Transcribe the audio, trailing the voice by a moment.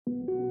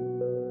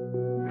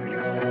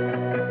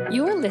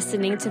You are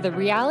listening to the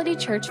Reality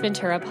Church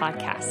Ventura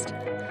podcast,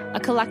 a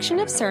collection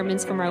of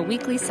sermons from our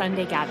weekly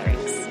Sunday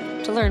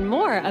gatherings. To learn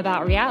more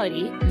about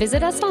Reality,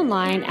 visit us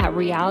online at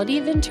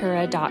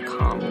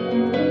realityventura.com.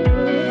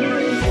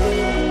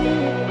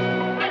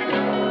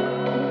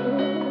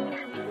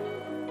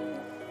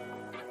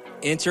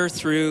 Enter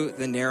through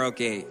the narrow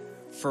gate,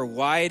 for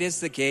wide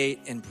is the gate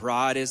and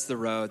broad is the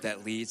road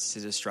that leads to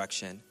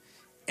destruction,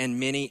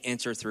 and many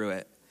enter through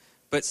it.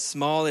 But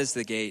small is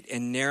the gate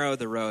and narrow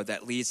the road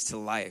that leads to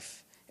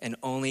life, and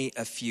only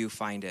a few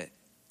find it.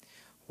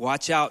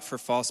 Watch out for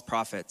false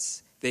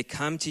prophets. They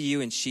come to you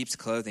in sheep's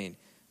clothing,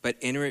 but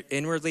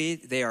inwardly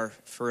they are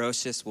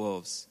ferocious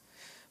wolves.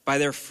 By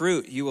their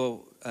fruit you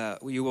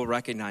will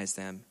recognize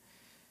them.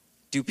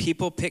 Do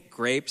people pick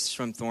grapes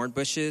from thorn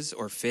bushes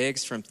or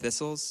figs from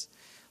thistles?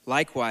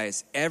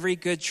 Likewise, every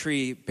good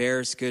tree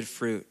bears good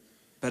fruit,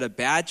 but a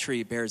bad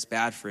tree bears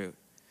bad fruit.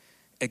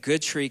 A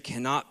good tree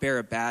cannot bear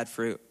a bad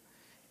fruit,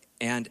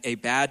 and a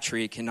bad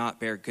tree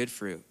cannot bear good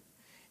fruit.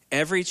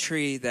 Every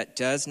tree that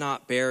does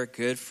not bear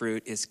good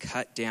fruit is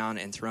cut down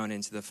and thrown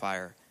into the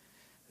fire.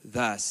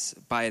 Thus,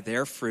 by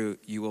their fruit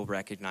you will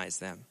recognize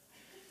them.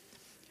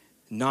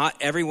 Not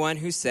everyone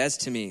who says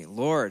to me,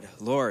 Lord,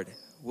 Lord,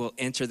 will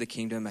enter the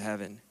kingdom of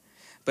heaven,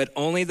 but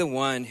only the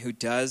one who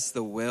does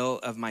the will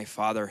of my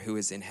Father who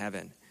is in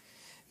heaven.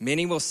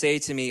 Many will say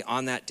to me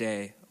on that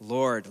day,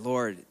 Lord,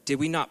 Lord, did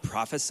we not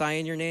prophesy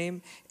in your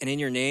name, and in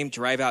your name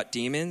drive out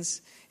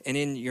demons, and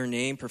in your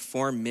name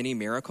perform many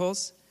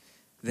miracles?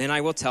 Then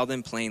I will tell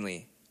them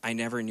plainly, I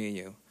never knew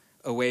you.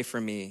 Away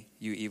from me,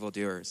 you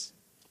evildoers.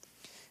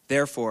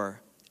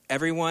 Therefore,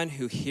 everyone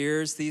who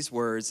hears these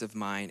words of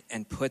mine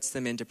and puts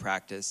them into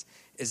practice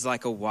is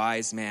like a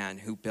wise man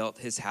who built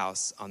his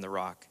house on the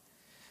rock.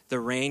 The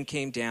rain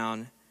came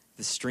down,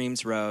 the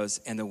streams rose,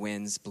 and the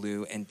winds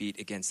blew and beat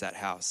against that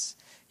house.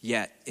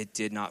 Yet it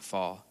did not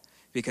fall,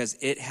 because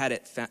it had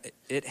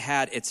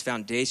its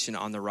foundation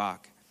on the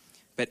rock.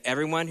 But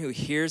everyone who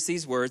hears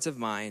these words of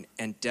mine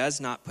and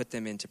does not put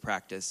them into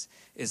practice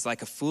is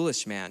like a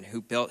foolish man who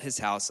built his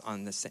house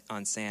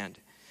on sand.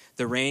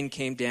 The rain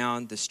came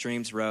down, the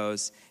streams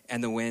rose,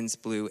 and the winds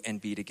blew and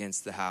beat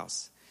against the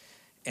house.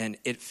 And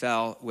it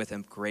fell with a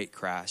great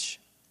crash.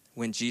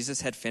 When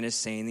Jesus had finished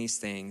saying these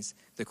things,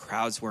 the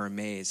crowds were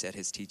amazed at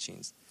his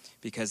teachings,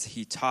 because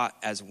he taught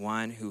as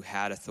one who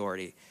had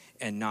authority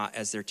and not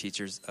as their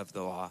teachers of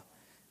the law.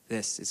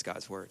 This is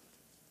God's word.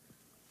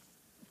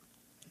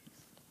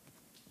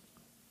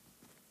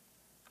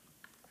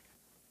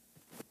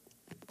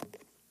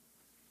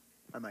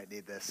 I might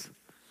need this.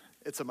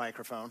 It's a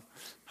microphone.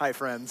 Hi,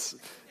 friends.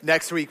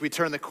 Next week, we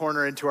turn the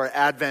corner into our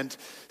Advent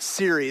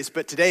series,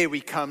 but today we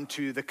come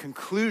to the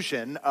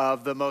conclusion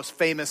of the most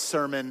famous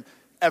sermon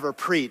ever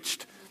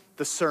preached,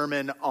 the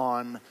Sermon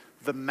on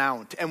the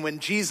Mount. And when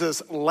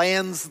Jesus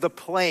lands the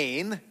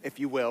plane, if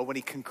you will, when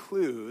he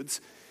concludes,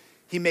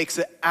 he makes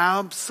it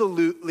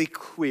absolutely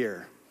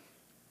clear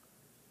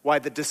why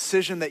the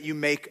decision that you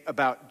make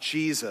about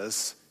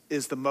Jesus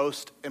is the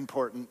most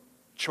important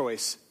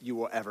choice you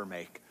will ever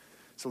make.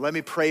 So let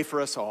me pray for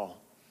us all,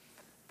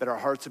 that our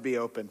hearts would be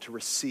open to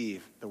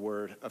receive the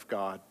word of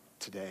God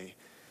today.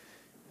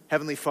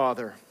 Heavenly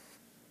Father,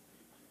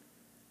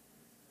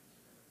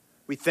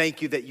 we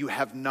thank you that you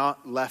have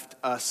not left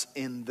us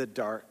in the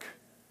dark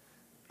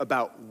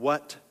about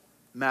what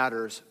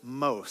matters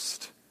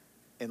most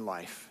in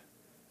life.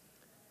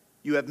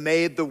 You have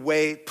made the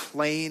way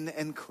plain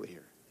and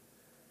clear.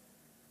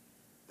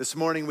 This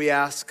morning we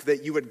ask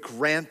that you would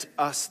grant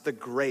us the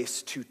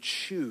grace to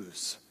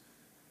choose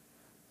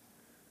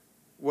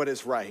what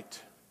is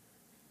right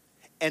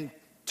and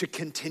to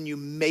continue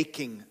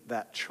making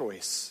that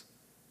choice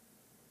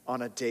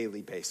on a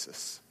daily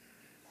basis.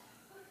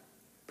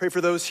 Pray for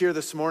those here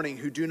this morning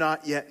who do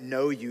not yet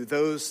know you,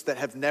 those that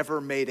have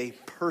never made a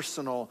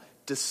personal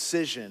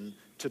decision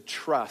to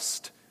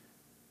trust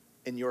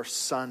in your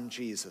Son,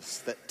 Jesus,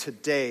 that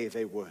today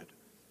they would.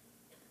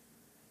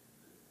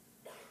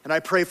 And I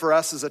pray for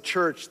us as a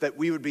church that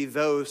we would be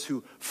those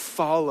who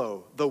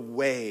follow the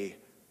way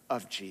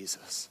of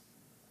Jesus.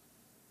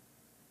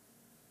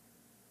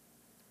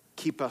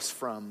 Keep us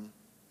from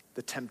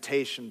the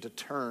temptation to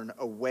turn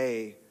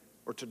away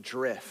or to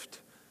drift,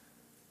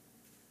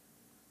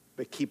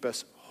 but keep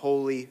us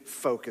wholly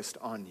focused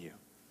on you.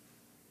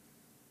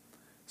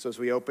 So as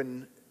we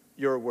open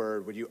your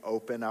word, would you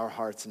open our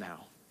hearts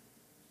now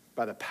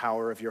by the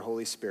power of your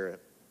Holy Spirit?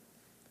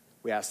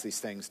 We ask these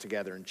things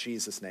together in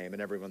Jesus' name,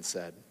 and everyone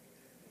said,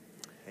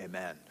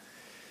 amen.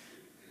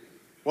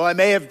 Well, I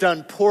may have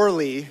done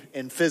poorly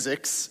in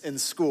physics in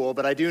school,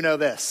 but I do know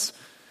this.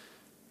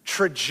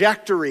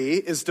 Trajectory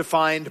is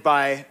defined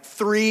by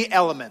three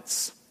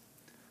elements: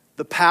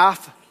 the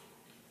path,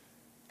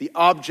 the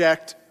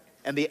object,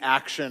 and the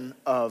action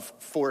of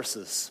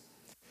forces.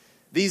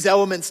 These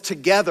elements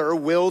together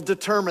will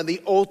determine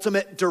the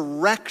ultimate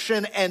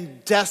direction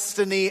and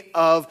destiny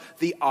of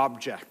the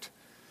object.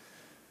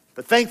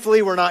 But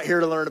thankfully, we're not here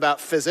to learn about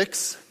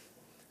physics.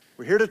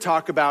 We're here to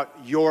talk about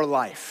your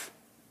life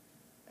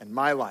and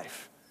my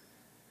life.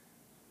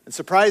 And And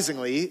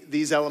surprisingly,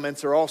 these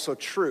elements are also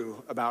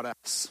true about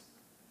us.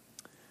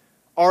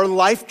 Our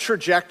life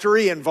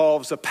trajectory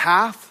involves a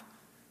path.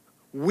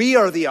 We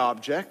are the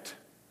object,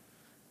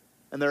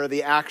 and there are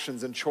the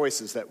actions and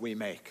choices that we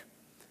make.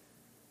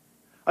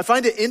 I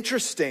find it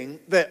interesting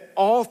that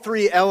all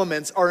three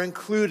elements are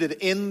included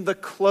in the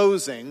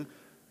closing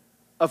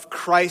of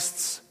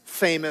Christ's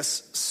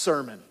famous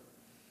sermon.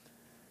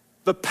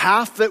 The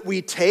path that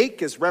we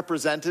take is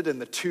represented in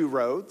the two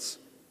roads.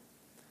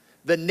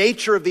 The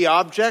nature of the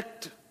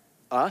object,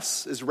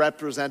 us, is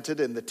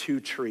represented in the two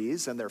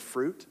trees and their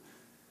fruit.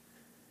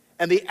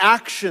 And the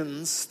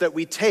actions that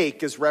we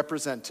take is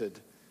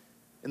represented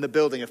in the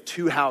building of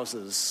two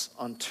houses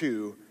on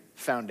two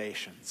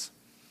foundations.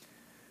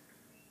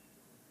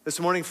 This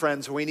morning,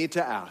 friends, we need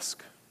to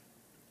ask,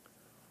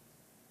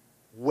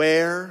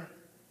 where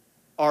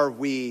are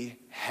we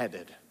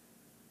headed?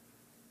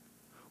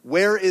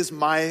 Where is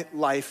my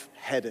life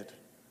headed?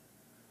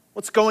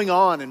 What's going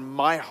on in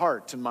my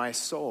heart and my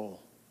soul?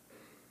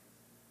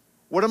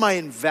 What am I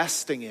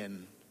investing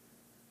in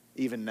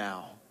even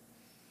now?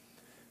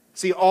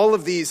 See, all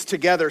of these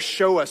together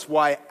show us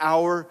why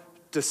our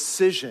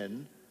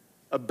decision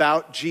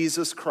about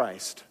Jesus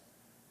Christ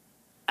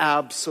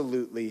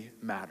absolutely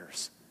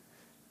matters.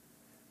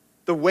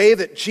 The way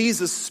that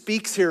Jesus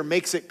speaks here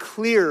makes it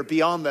clear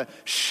beyond the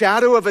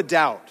shadow of a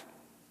doubt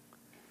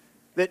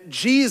that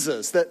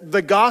Jesus, that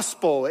the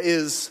gospel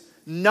is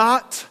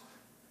not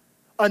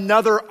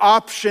another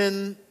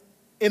option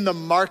in the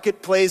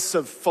marketplace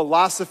of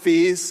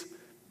philosophies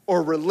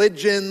or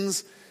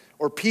religions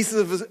or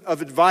pieces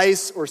of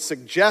advice or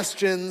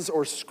suggestions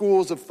or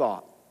schools of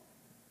thought.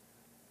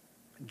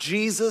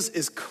 Jesus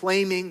is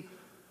claiming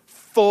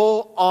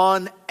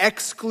full-on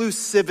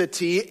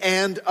exclusivity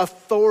and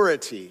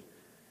authority,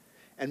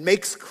 and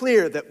makes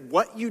clear that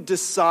what you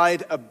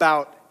decide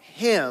about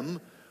him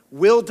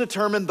will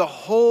determine the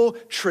whole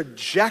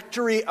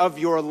trajectory of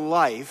your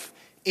life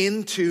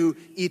into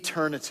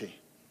eternity.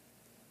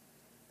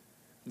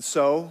 And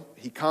so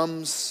he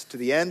comes to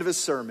the end of his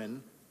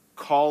sermon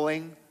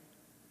calling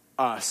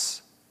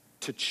us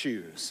to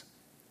choose.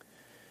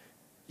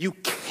 You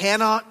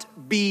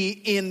cannot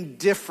be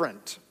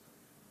indifferent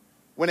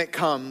when it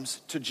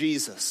comes to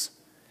Jesus.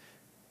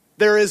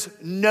 There is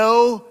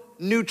no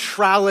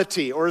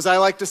neutrality, or as I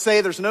like to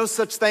say, there's no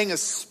such thing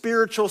as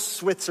spiritual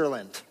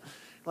Switzerland.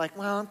 Like,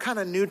 well, I'm kind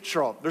of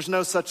neutral. There's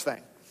no such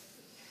thing.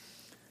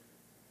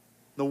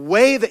 The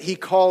way that he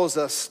calls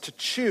us to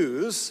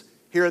choose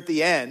here at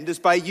the end is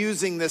by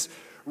using this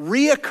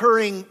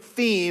reoccurring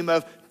theme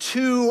of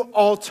two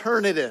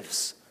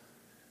alternatives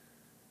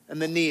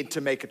and the need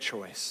to make a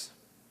choice.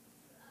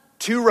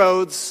 Two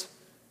roads,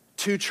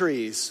 two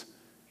trees,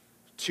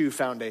 two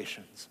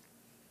foundations.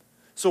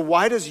 So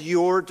why does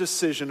your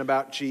decision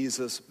about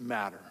Jesus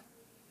matter?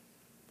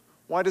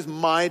 Why does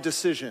my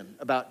decision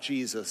about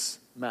Jesus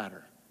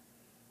matter?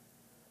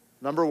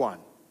 Number one,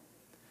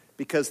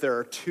 because there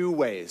are two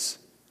ways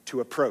to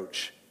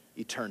approach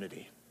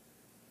eternity.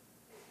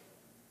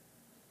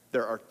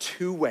 There are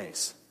two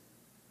ways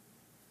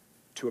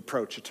to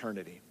approach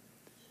eternity.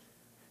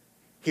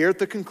 Here at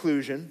the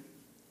conclusion,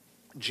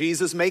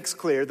 Jesus makes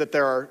clear that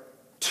there are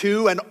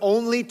two and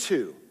only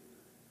two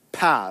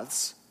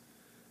paths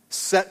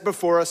set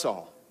before us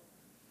all.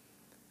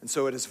 And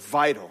so it is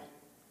vital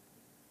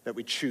that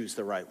we choose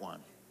the right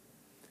one.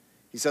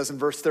 He says in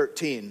verse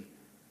 13,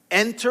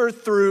 enter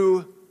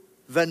through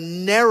the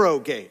narrow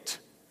gate,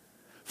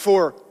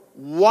 for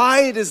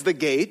wide is the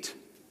gate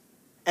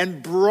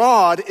and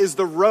broad is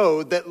the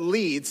road that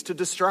leads to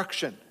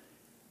destruction,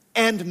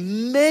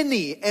 and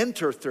many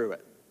enter through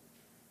it.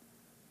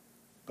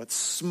 But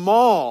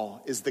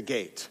small is the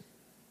gate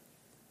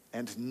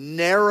and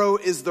narrow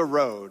is the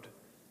road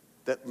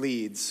that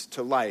leads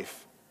to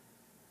life,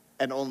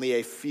 and only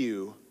a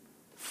few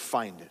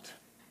find it.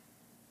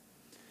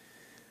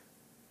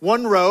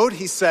 One road,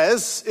 he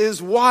says,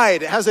 is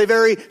wide. It has a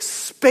very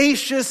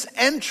spacious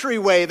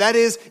entryway. That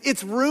is,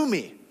 it's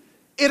roomy.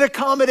 It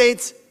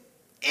accommodates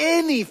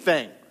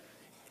anything.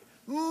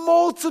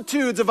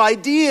 Multitudes of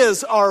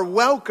ideas are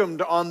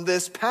welcomed on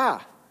this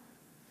path.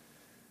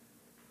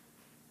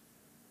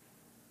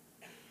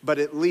 But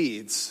it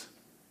leads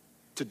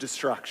to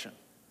destruction.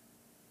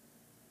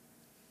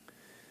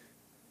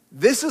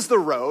 This is the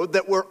road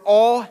that we're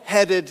all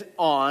headed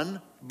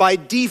on by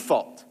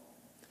default.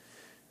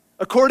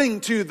 According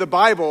to the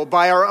Bible,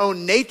 by our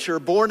own nature,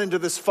 born into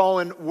this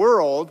fallen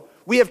world,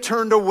 we have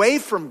turned away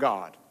from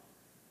God.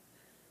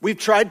 We've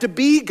tried to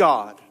be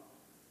God.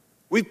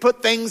 We've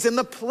put things in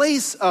the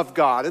place of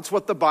God. It's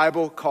what the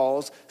Bible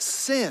calls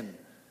sin.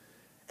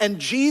 And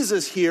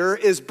Jesus here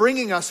is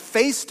bringing us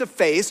face to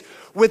face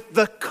with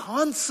the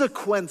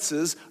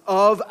consequences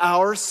of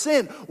our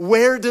sin.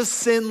 Where does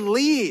sin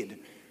lead?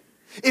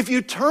 If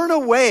you turn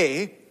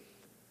away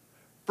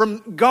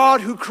from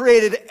God who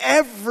created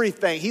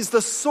everything, he's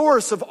the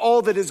source of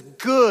all that is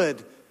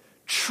good,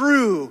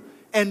 true,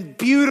 and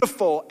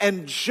beautiful,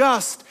 and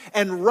just,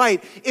 and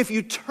right. If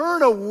you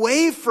turn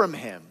away from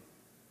him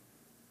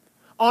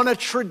on a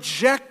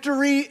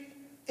trajectory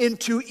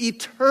into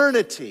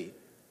eternity.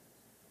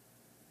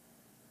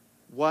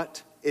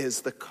 What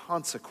is the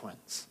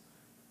consequence?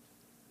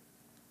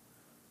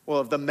 Well,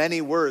 of the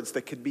many words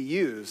that could be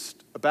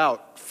used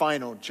about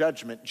final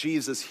judgment,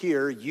 Jesus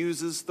here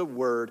uses the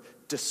word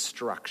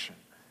destruction.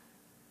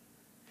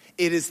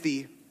 It is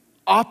the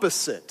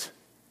opposite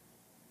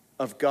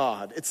of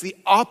God. It's the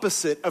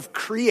opposite of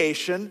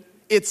creation.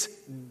 It's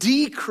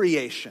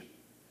decreation.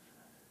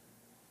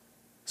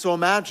 So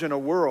imagine a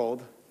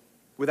world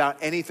without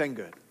anything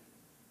good,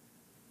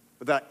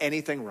 without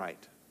anything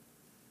right,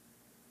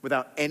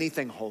 without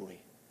anything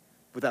holy,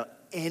 without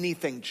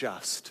anything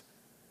just,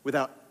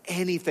 without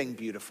anything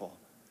beautiful.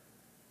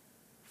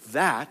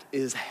 That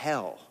is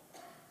hell.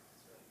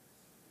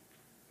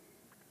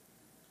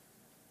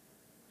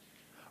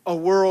 A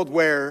world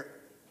where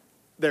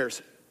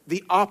there's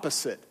the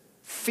opposite: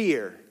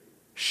 fear,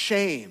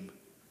 shame,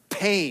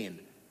 pain,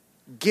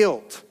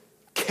 guilt,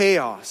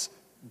 chaos,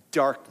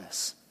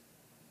 darkness.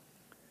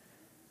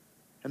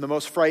 And the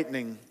most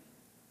frightening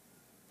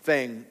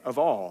thing of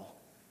all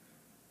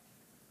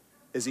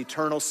is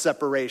eternal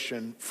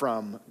separation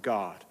from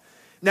God.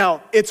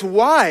 Now, it's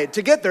wide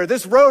to get there.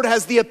 This road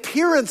has the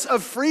appearance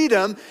of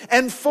freedom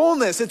and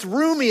fullness. It's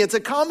roomy, it's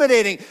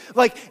accommodating.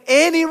 Like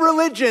any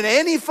religion,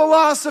 any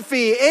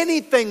philosophy,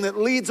 anything that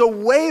leads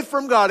away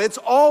from God, it's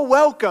all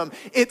welcome.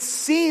 It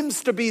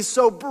seems to be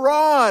so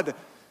broad,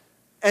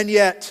 and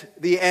yet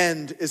the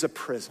end is a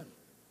prison.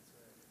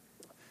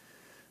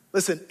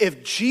 Listen,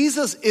 if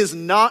Jesus is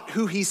not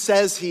who he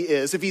says he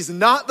is, if he's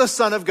not the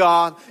Son of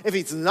God, if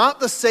he's not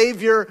the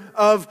Savior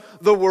of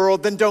the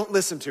world, then don't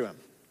listen to him.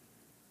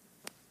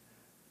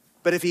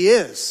 But if he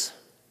is,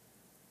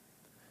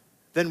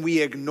 then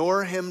we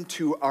ignore him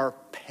to our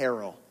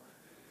peril.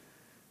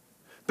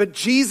 But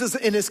Jesus,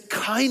 in his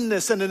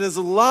kindness and in his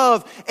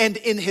love and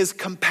in his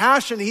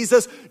compassion, he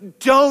says,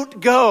 don't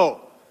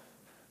go.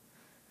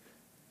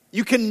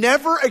 You can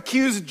never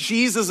accuse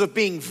Jesus of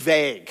being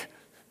vague.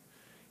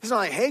 He's not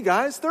like, hey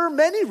guys, there are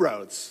many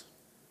roads.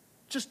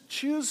 Just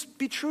choose,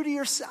 be true to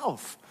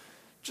yourself.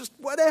 Just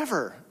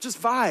whatever,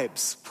 just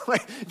vibes.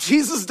 Like,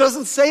 Jesus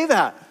doesn't say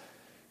that.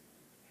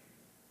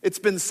 It's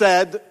been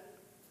said,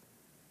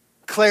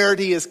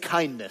 clarity is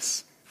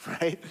kindness,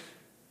 right?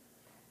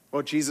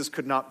 Well, Jesus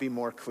could not be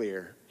more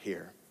clear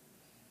here.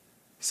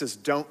 He says,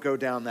 don't go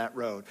down that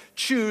road.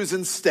 Choose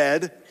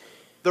instead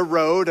the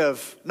road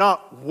of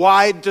not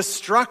wide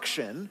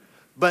destruction,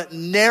 but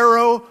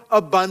narrow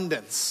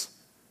abundance.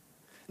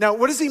 Now,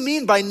 what does he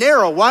mean by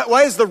narrow?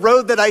 Why is the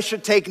road that I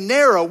should take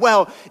narrow?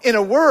 Well, in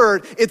a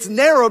word, it's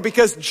narrow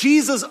because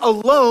Jesus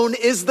alone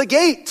is the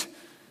gate.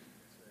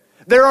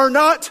 There are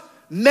not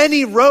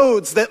many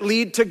roads that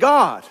lead to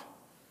God.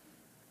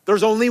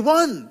 There's only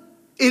one.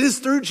 It is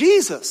through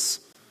Jesus.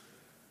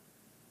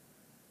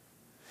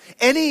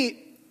 Any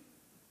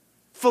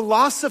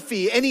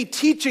philosophy, any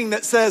teaching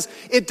that says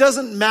it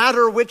doesn't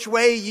matter which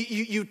way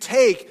you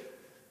take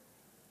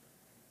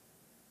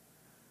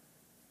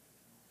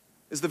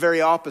is the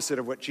very opposite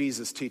of what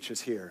Jesus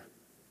teaches here.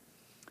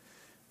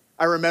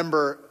 I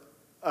remember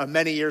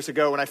many years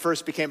ago when I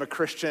first became a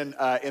Christian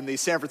in the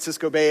San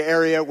Francisco Bay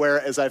Area, where,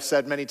 as I've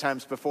said many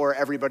times before,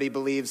 everybody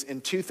believes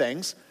in two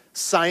things: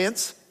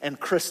 science and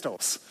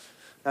crystals.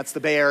 That's the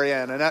Bay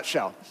Area in a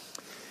nutshell.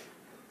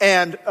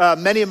 And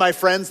many of my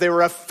friends, they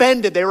were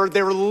offended. They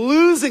were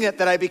losing it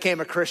that I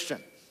became a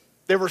Christian.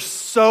 They were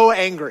so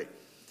angry.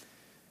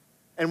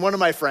 And one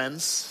of my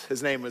friends,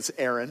 his name was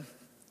Aaron,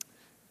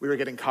 we were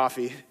getting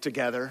coffee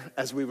together,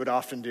 as we would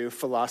often do,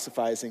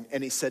 philosophizing.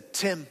 And he said,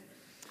 Tim,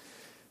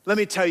 let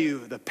me tell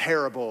you the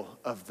parable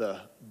of the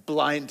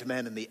blind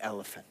man and the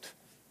elephant.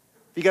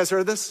 Have you guys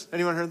heard this?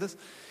 Anyone heard this?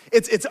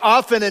 It's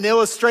often an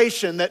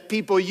illustration that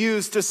people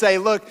use to say,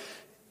 look,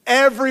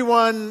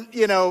 everyone,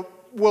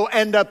 will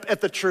end up at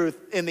the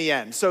truth in the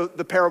end. So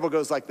the parable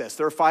goes like this.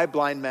 There are 5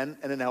 blind men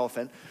and an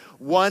elephant.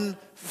 One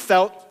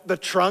felt the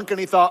trunk and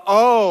he thought,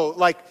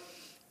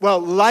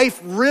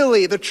 life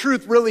really, the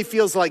truth really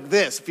feels like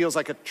this. It feels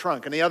like a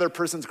trunk. And the other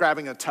person's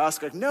grabbing a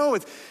tusk. Like, no,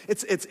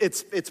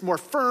 it's more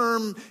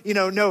firm.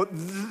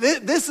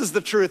 This is the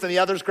truth. And the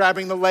other's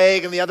grabbing the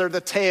leg and the other the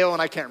tail.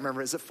 And I can't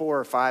remember, is it 4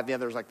 or 5? The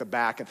other's like the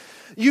back. And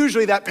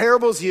usually that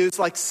parable's used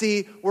like,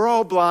 see, we're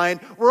all blind.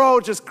 We're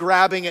all just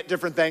grabbing at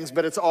different things,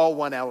 but it's all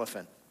one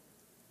elephant.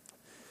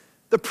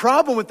 The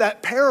problem with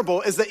that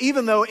parable is that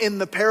even though in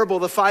the parable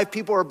the 5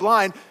 people are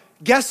blind,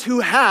 guess who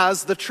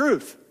has the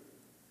truth?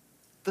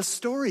 The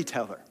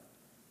storyteller.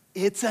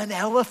 It's an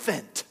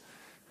elephant.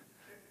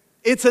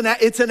 It's an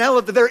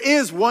elephant. There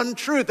is one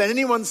truth. And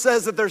anyone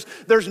says that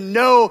there's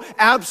no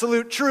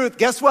absolute truth,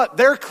 guess what?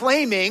 They're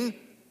claiming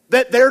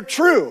that they're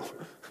true.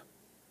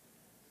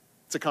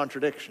 It's a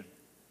contradiction.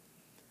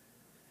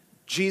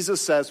 Jesus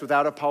says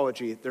without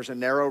apology, there's a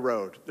narrow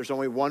road. There's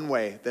only one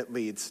way that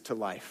leads to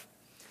life.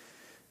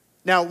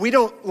 Now, we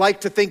don't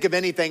like to think of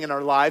anything in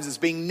our lives as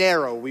being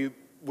narrow. We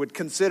would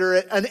consider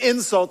it an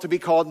insult to be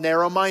called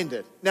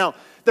narrow-minded. Now,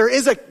 there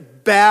is a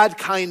bad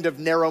kind of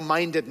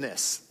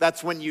narrow-mindedness.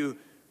 That's when you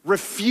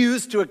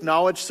refuse to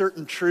acknowledge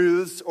certain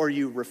truths, or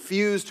you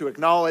refuse to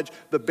acknowledge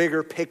the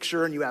bigger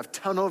picture and you have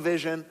tunnel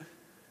vision.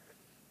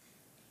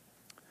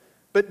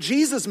 But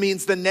Jesus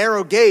means the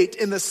narrow gate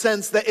in the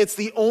sense that it's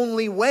the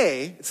only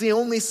way, it's the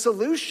only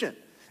solution.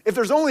 If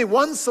there's only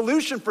one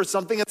solution for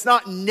something, it's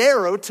not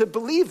narrow to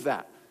believe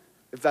that,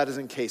 if that is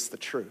in case the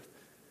truth.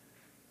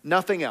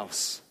 Nothing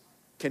else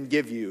can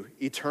give you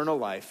eternal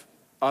life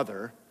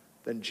other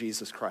than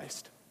Jesus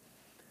Christ.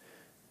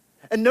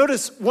 And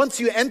notice, once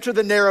you enter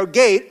the narrow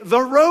gate, the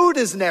road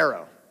is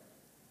narrow.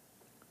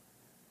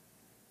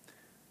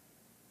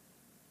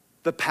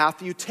 The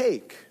path you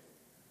take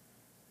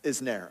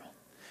is narrow.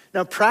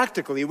 Now,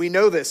 practically, we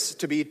know this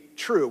to be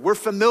true. We're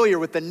familiar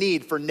with the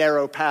need for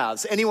narrow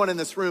paths. Anyone in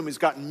this room who's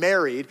gotten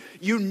married,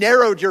 you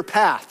narrowed your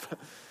path.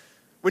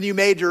 When you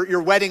made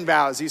your wedding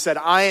vows, you said,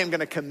 I am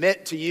going to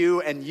commit to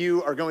you and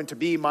you are going to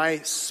be my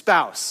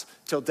spouse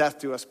till death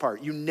do us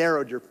part. You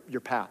narrowed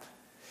your path.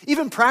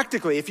 Even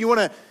practically, if you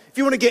want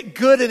to get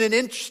good at an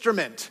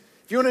instrument,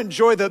 if you want to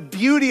enjoy the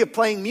beauty of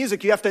playing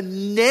music, you have to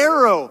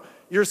narrow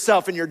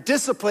yourself and your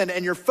discipline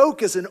and your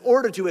focus in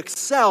order to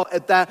excel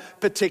at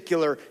that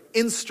particular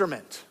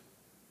instrument.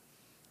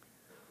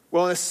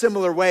 Well, in a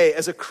similar way,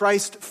 as a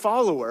Christ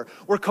follower,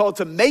 we're called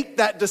to make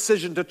that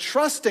decision to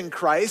trust in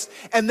Christ,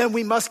 and then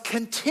we must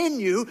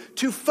continue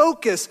to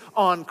focus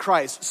on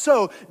Christ.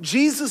 So,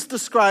 Jesus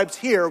describes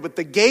here with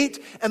the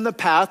gate and the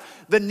path,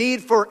 the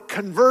need for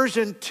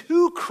conversion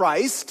to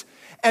Christ,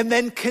 and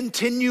then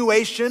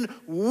continuation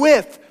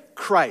with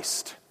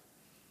Christ.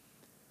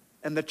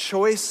 And the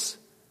choice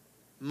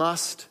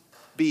must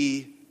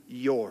be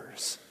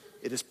yours.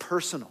 It is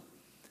personal.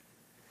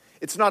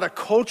 It's not a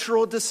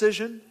cultural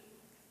decision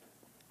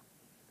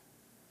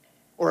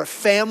or a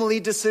family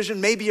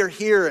decision. Maybe you're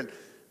here and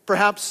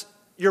perhaps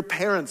your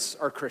parents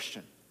are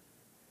Christian,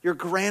 your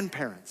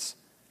grandparents,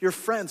 your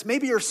friends.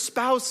 Maybe your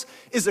spouse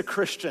is a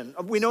Christian.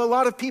 We know a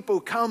lot of people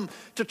who come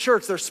to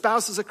church, their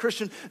spouse is a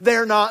Christian,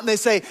 they're not, and they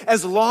say,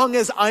 as long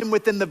as I'm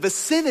within the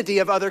vicinity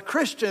of other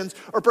Christians,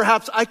 or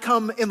perhaps I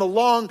come in the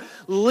long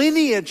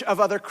lineage of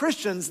other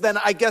Christians, then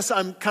I guess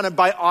I'm kind of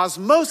by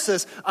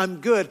osmosis,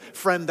 I'm good.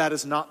 Friend, that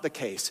is not the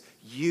case.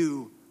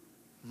 You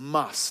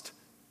must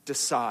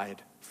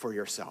decide for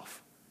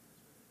yourself.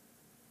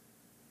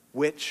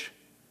 Which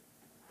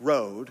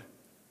road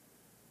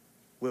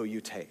will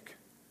you take?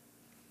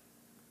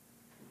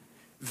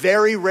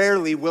 Very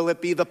rarely will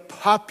it be the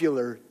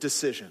popular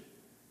decision.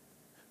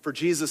 For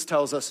Jesus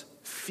tells us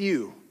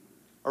few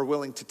are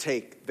willing to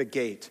take the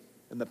gate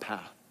and the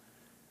path.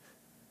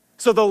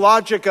 So the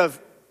logic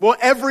of, well,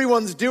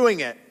 everyone's doing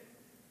it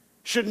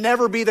should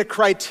never be the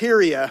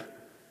criteria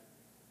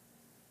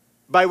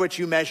by which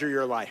you measure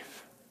your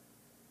life.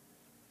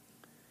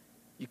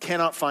 You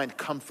cannot find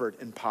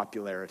comfort in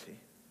popularity.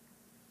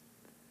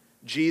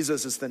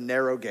 Jesus is the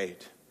narrow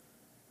gate,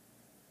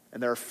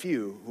 and there are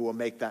few who will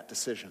make that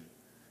decision.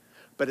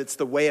 But it's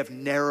the way of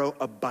narrow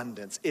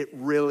abundance. It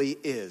really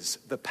is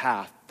the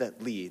path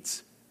that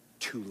leads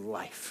to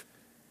life.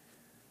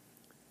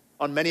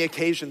 On many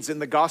occasions in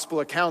the gospel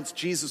accounts,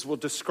 Jesus will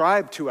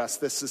describe to us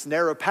this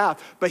narrow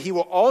path, but he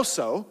will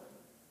also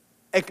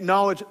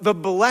acknowledge the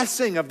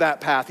blessing of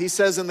that path. He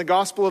says in the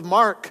Gospel of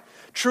Mark,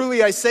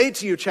 truly I say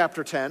to you,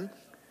 chapter 10,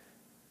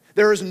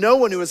 there is no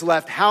one who has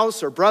left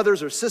house or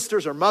brothers or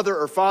sisters or mother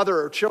or father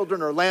or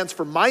children or lands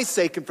for my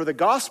sake and for the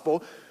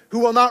gospel who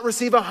will not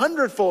receive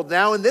 100-fold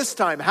now in this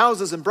time,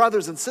 houses and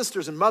brothers and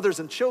sisters and mothers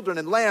and children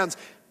and lands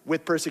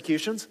with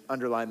persecutions,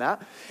 underline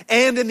that,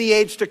 and in the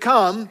age to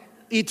come,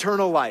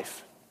 eternal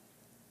life.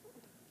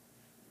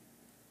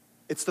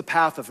 It's the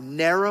path of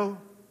narrow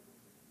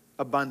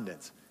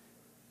abundance.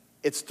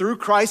 It's through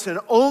Christ and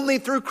only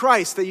through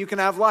Christ that you can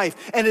have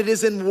life. And it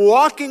is in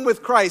walking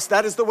with Christ,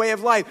 that is the way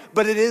of life,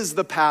 but it is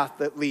the path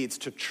that leads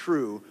to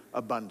true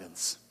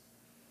abundance.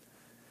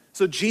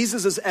 So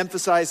Jesus is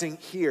emphasizing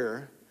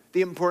here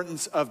the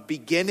importance of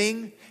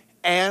beginning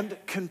and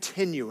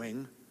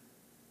continuing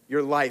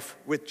your life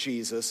with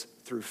Jesus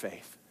through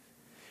faith.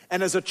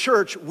 And as a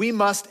church, we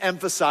must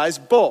emphasize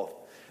both.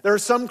 There are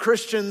some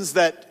Christians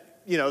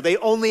that, they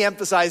only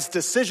emphasize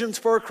decisions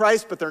for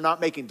Christ, but they're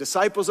not making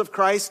disciples of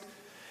Christ.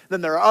 Then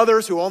there are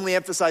others who only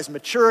emphasize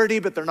maturity,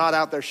 but they're not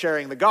out there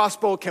sharing the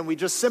gospel. Can we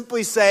just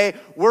simply say,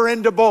 we're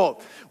into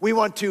both? We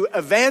want to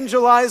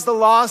evangelize the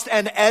lost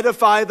and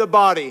edify the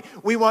body.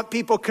 We want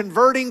people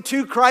converting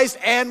to Christ,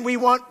 and we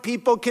want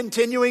people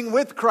continuing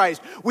with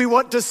Christ. We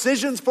want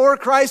decisions for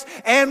Christ,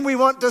 and we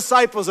want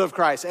disciples of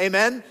Christ.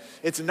 Amen?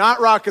 It's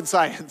not rocket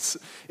science.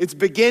 It's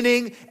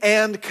beginning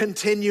and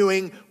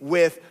continuing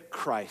with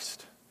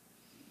Christ.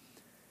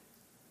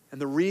 And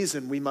the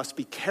reason we must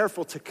be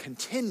careful to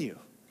continue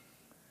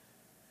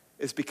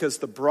is because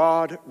the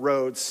broad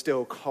road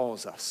still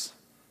calls us.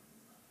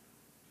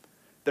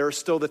 There are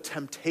still the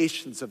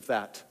temptations of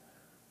that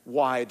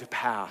wide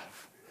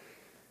path.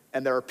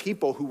 And there are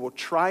people who will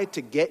try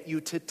to get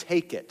you to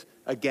take it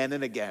again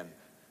and again.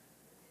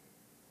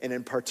 And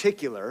in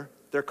particular,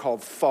 they're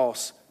called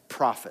false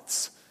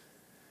prophets.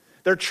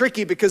 They're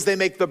tricky because they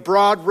make the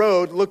broad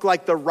road look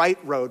like the right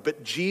road,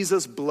 but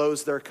Jesus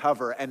blows their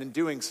cover, and in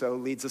doing so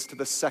leads us to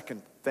the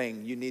second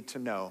thing you need to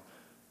know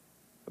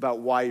about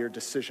why your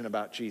decision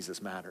about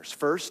Jesus matters.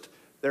 First,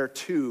 there are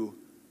two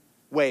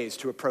ways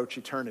to approach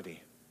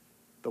eternity.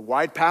 The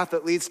wide path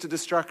that leads to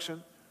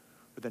destruction,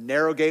 or the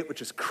narrow gate,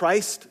 which is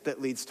Christ,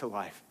 that leads to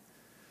life.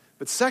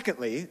 But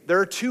secondly, there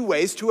are two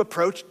ways to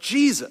approach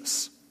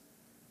Jesus.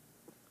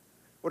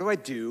 What do I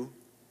do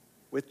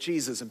with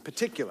Jesus in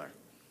particular?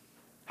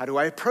 How do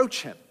I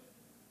approach him?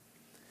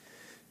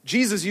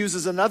 Jesus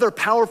uses another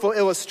powerful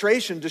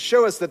illustration to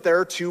show us that there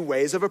are two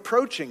ways of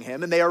approaching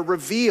him, and they are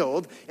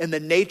revealed in the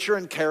nature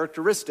and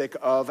characteristic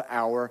of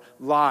our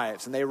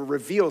lives. And they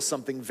reveal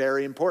something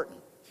very important.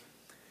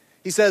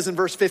 He says in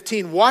verse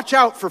 15, "Watch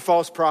out for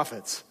false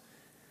prophets.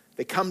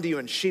 They come to you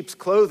in sheep's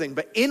clothing,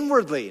 but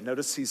inwardly,"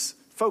 notice he's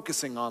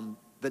focusing on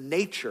the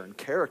nature and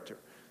character,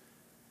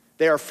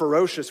 "they are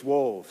ferocious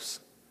wolves.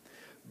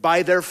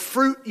 By their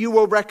fruit you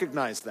will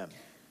recognize them.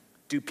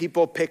 Do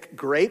people pick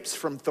grapes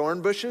from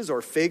thorn bushes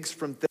or figs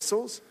from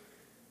thistles?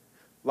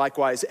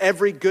 Likewise,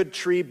 every good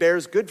tree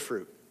bears good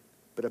fruit,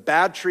 but a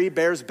bad tree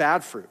bears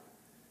bad fruit.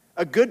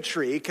 A good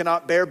tree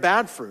cannot bear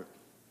bad fruit,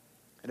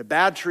 and a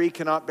bad tree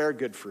cannot bear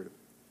good fruit.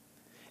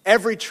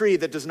 Every tree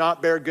that does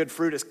not bear good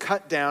fruit is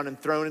cut down and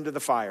thrown into the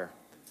fire.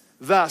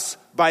 Thus,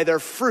 by their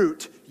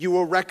fruit you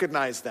will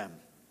recognize them."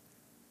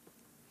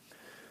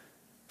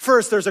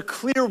 First, there's a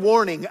clear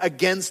warning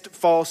against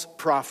false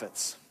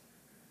prophets.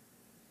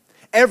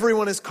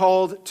 Everyone is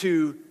called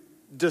to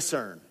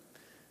discern.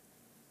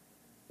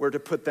 We're to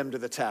put them to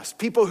the test.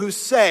 People who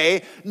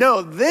say,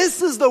 no,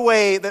 this is the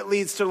way that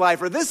leads to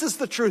life, or this is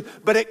the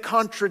truth, but it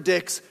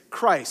contradicts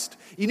Christ.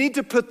 You need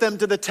to put them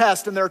to the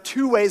test, and there are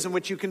two ways in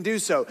which you can do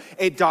so.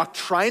 A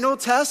doctrinal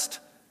test,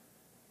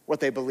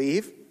 what they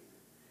believe,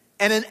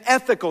 and an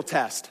ethical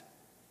test,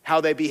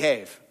 how they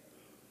behave.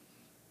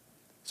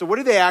 So what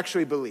do they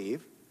actually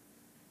believe?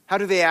 How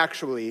do they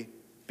actually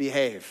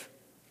behave?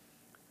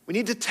 We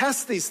need to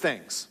test these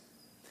things.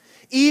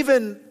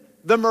 Even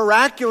the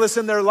miraculous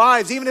in their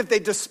lives, even if they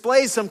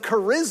display some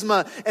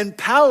charisma and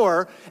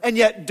power and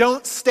yet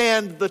don't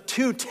stand the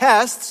two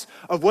tests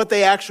of what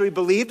they actually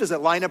believe. Does it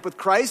line up with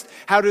Christ?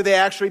 How do they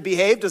actually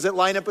behave? Does it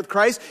line up with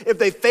Christ? If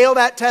they fail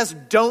that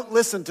test, don't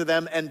listen to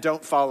them and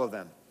don't follow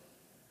them.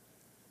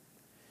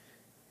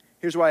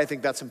 Here's why I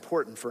think that's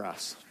important for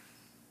us.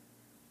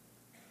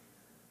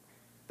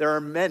 There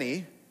are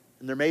many,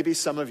 and there may be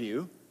some of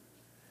you,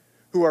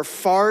 who are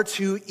far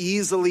too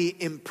easily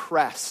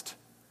impressed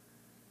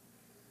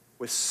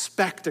with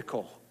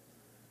spectacle,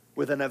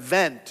 with an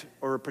event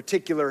or a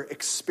particular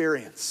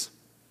experience,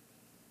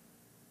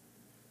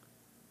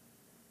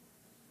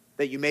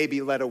 that you may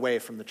be led away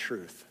from the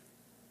truth.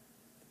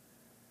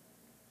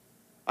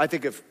 I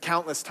think of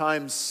countless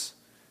times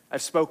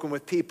I've spoken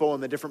with people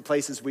in the different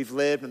places we've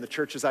lived and the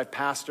churches I've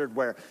pastored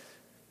where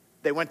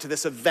they went to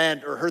this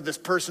event or heard this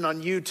person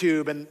on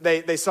YouTube and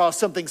they saw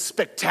something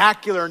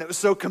spectacular and it was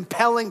so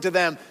compelling to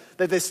them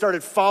that they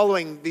started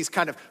following these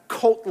kind of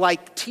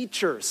cult-like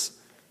teachers.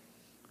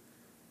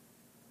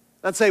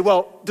 I'd say,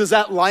 well, does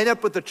that line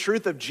up with the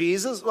truth of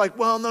Jesus? Like,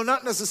 well, no,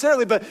 not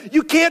necessarily, but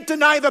you can't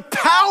deny the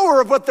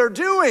power of what they're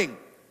doing.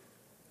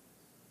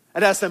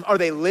 I'd ask them, are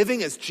they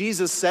living as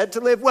Jesus said to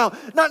live? Well,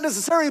 not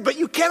necessarily, but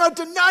you cannot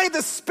deny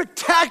the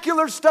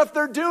spectacular stuff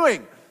they're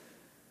doing.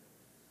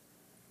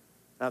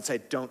 I'd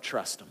say, don't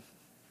trust them.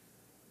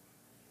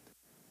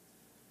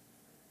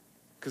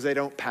 Because they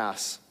don't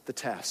pass the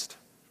test.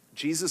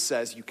 Jesus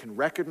says you can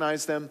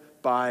recognize them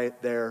by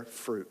their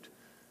fruit,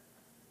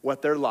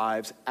 what their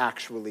lives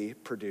actually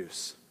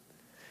produce.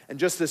 And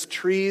just as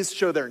trees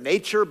show their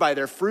nature by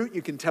their fruit,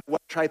 you can tell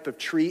what type of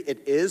tree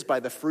it is by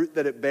the fruit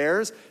that it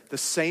bears. The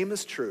same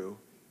is true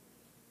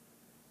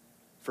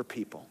for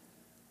people.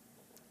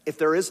 If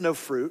there is no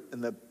fruit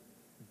in the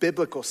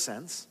biblical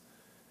sense,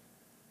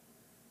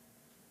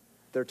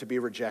 they're to be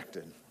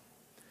rejected.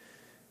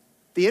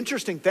 The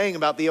interesting thing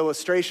about the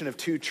illustration of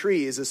two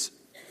trees is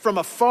from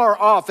afar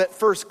off, at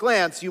first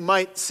glance, you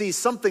might see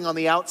something on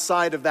the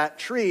outside of that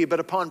tree, but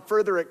upon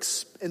further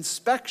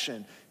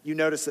inspection, you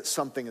notice that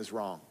something is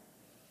wrong.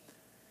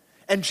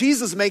 And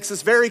Jesus makes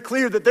this very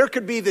clear that there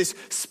could be this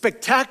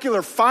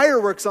spectacular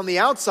fireworks on the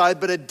outside,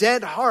 but a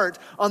dead heart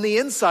on the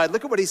inside.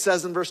 Look at what he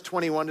says in verse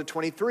 21 to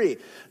 23.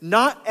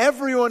 Not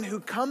everyone who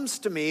comes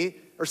to me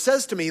or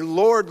says to me,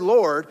 Lord,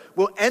 Lord,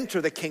 will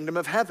enter the kingdom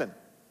of heaven,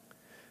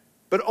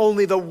 but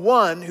only the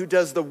one who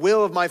does the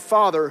will of my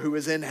Father who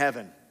is in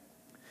heaven.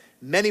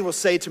 Many will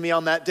say to me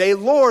on that day,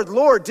 Lord,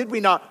 Lord, did we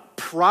not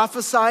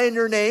prophesy in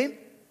your name?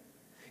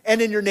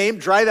 And in your name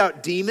drive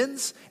out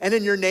demons? And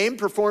in your name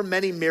perform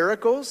many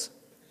miracles?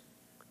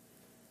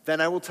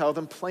 Then I will tell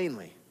them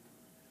plainly,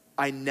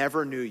 I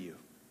never knew you.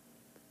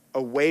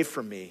 Away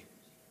from me,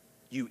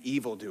 you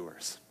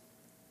evildoers.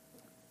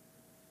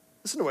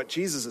 Listen to what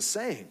Jesus is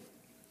saying.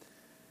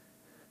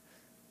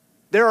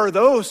 There are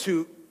those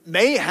who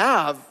may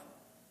have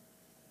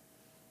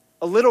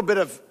a little bit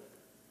of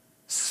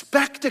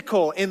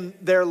spectacle in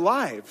their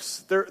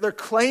lives. They're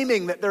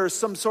claiming that there is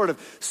some sort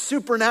of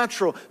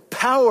supernatural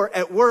power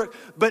at work.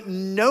 But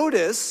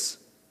notice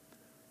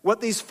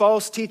what these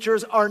false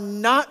teachers are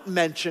not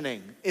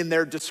mentioning in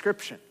their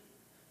description.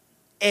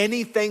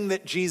 Anything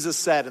that Jesus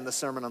said in the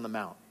Sermon on the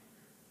Mount.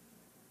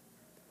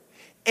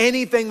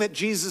 Anything that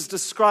Jesus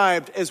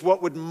described as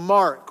what would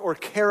mark or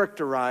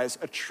characterize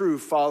a true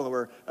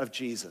follower of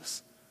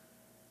Jesus.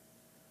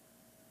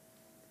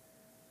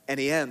 And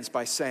he ends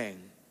by saying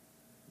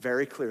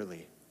very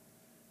clearly,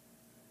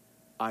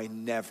 I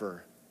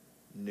never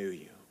knew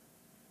you.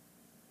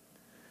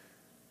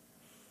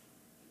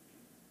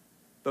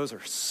 Those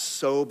are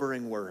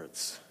sobering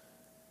words.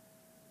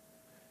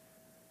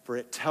 For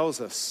it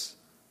tells us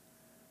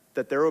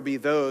that there will be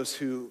those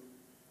who,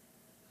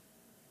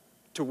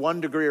 to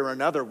one degree or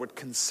another, would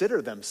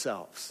consider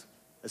themselves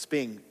as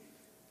being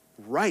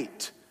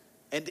right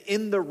and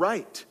in the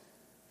right.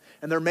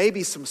 And there may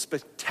be some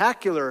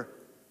spectacular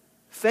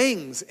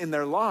things in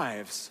their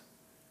lives,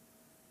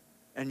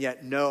 and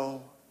yet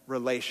no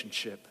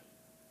relationship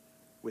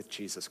with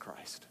Jesus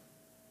Christ.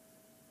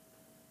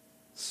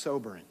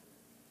 Sobering.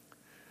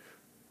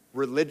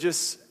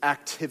 Religious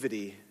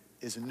activity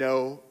is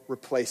no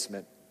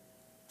replacement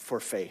for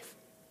faith.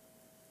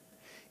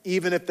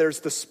 Even if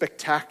there's the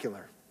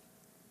spectacular.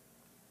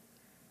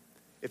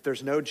 If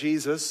there's no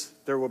Jesus,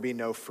 there will be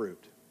no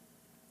fruit.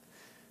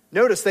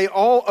 Notice they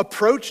all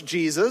approach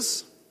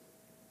Jesus,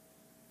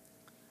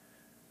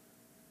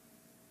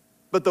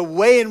 but the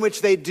way in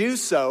which they do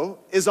so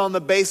is on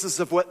the basis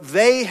of what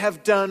they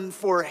have done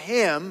for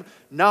him,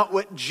 not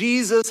what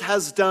Jesus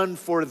has done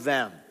for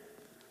them.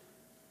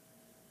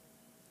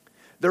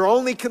 They're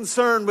only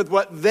concerned with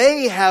what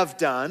they have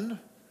done,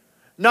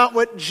 not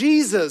what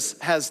Jesus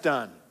has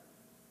done.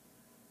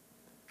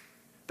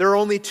 There are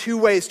only two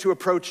ways to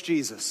approach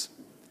Jesus.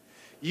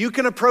 You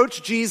can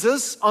approach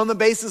Jesus on the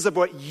basis of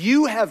what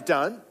you have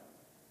done,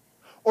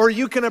 or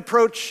you can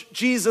approach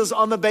Jesus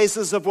on the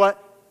basis of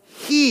what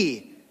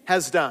he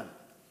has done.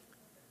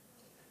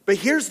 But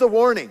here's the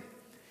warning.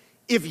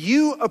 If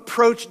you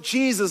approach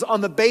Jesus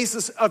on the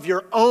basis of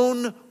your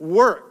own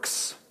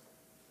works,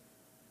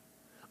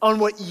 on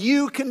what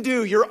you can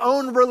do, your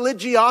own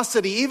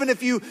religiosity, even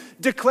if you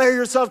declare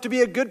yourself to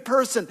be a good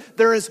person,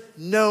 there is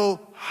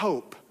no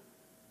hope.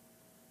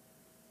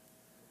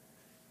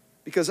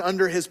 Because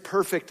under his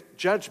perfect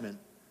judgment,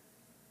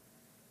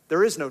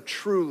 there is no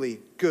truly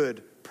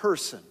good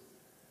person.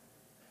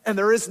 And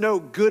there is no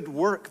good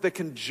work that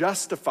can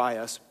justify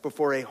us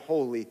before a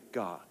holy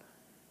God.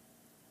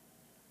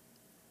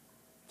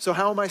 So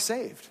how am I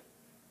saved?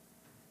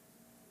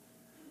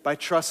 By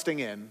trusting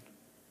in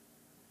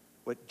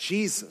what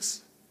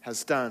Jesus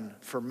has done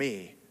for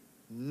me,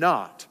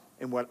 not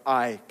in what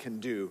I can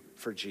do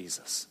for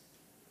Jesus.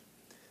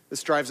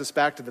 This drives us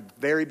back to the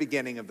very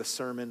beginning of the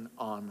Sermon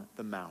on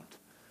the Mount.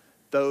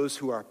 Those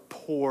who are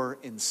poor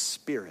in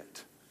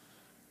spirit.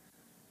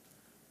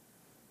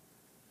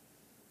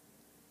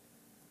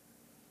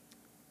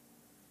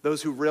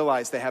 Those who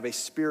realize they have a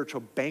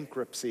spiritual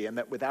bankruptcy and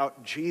that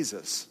without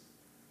Jesus,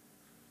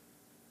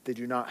 they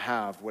do not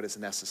have what is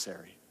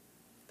necessary.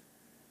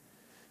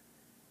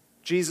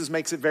 Jesus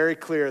makes it very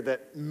clear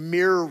that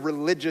mere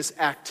religious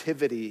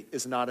activity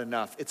is not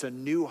enough. It's a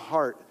new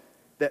heart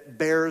that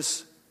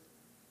bears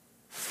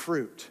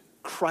fruit,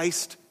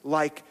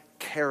 Christ-like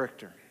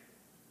character.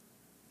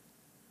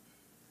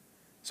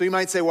 So you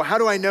might say, well, how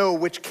do I know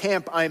which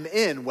camp I'm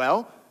in?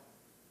 Well,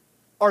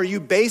 are you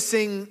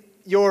basing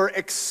your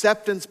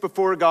acceptance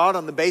before God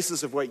on the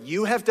basis of what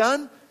you have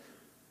done?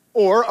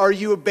 Or are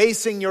you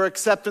basing your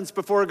acceptance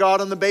before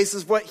God on the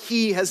basis of what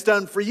he has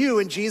done for you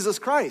in Jesus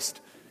Christ?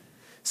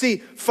 See,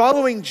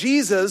 following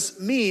Jesus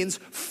means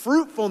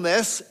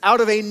fruitfulness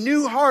out of a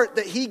new heart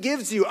that he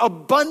gives you,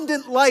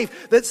 abundant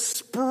life that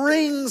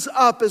springs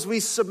up as we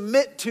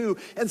submit to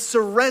and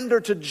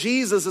surrender to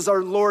Jesus as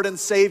our Lord and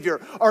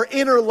Savior. Our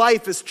inner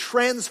life is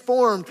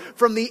transformed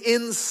from the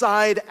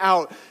inside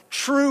out.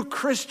 True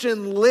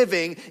Christian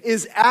living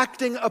is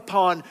acting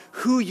upon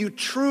who you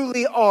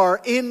truly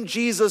are in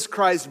Jesus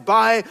Christ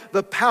by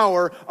the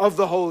power of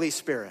the Holy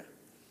Spirit.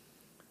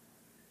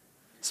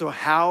 So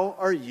how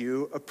are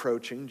you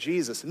approaching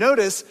Jesus?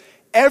 Notice,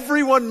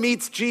 everyone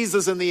meets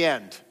Jesus in the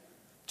end.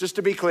 Just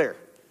to be clear.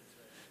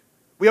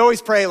 We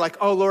always pray like,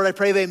 oh Lord, I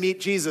pray they meet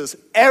Jesus.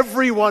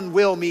 Everyone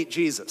will meet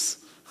Jesus.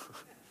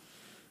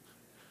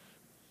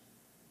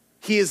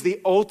 He is the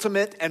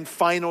ultimate and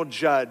final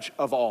judge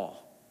of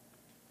all.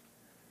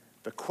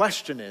 The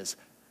question is,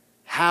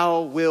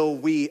 how will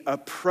we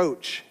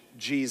approach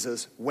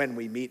Jesus when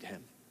we meet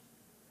him?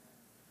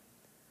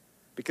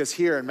 Because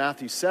here in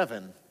Matthew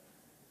 7,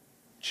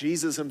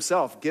 Jesus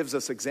himself gives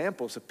us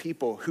examples of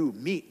people who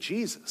meet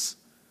Jesus,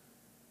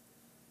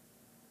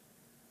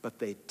 but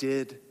they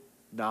did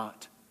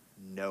not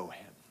know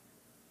him.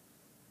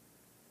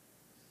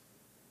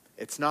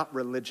 It's not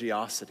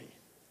religiosity.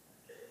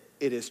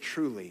 It is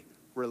truly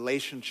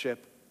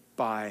relationship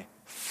by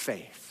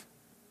faith.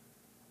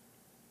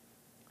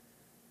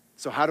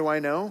 So how do I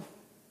know?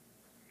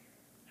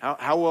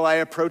 How will I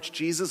approach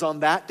Jesus on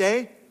that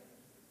day?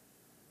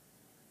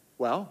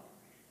 Well,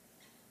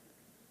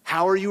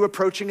 how are you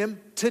approaching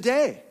him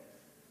today?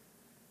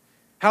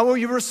 How will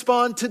you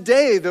respond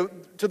today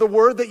to the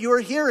word that you are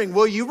hearing?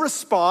 Will you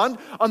respond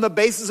on the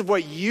basis of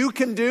what you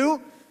can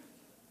do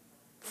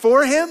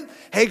for him?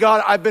 Hey,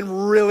 God, I've been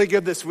really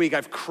good this week.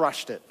 I've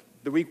crushed it.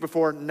 The week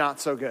before, not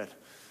so good.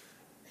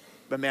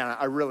 But man,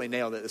 I really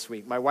nailed it this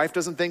week. My wife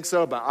doesn't think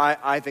so, but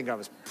I think I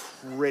was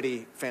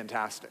pretty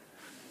fantastic.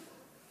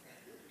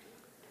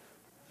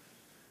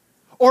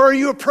 Or are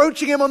you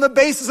approaching him on the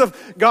basis of,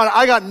 God,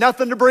 I got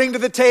nothing to bring to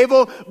the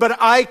table,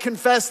 but I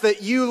confess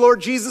that you, Lord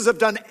Jesus, have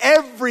done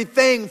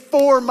everything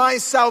for my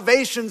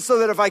salvation, so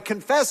that if I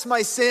confess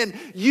my sin,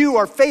 you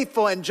are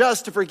faithful and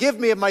just to forgive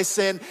me of my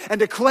sin and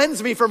to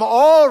cleanse me from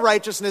all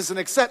righteousness and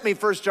accept me,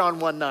 1 John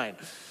 1:9.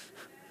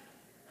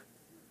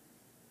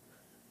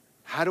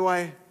 How do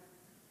I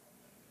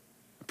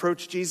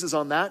approach Jesus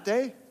on that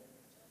day?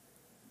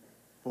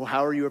 Well,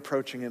 how are you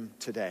approaching him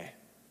today?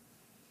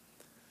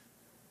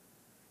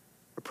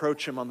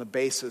 Approach him on the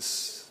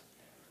basis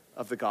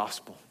of the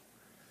gospel.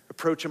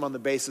 Approach him on the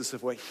basis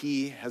of what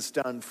he has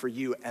done for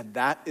you, and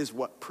that is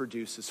what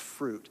produces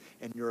fruit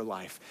in your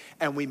life.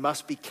 And we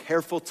must be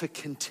careful to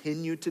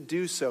continue to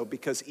do so,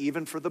 because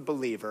even for the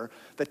believer,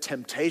 the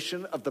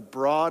temptation of the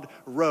broad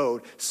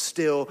road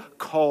still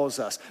calls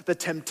us. The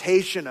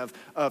temptation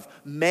of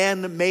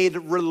man-made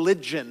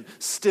religion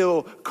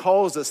still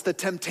calls us. The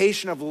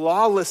temptation of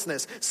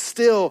lawlessness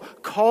still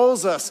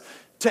calls us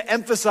to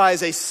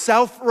emphasize a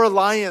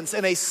self-reliance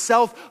and a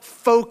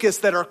self-focus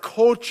that our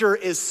culture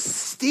is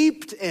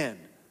steeped in.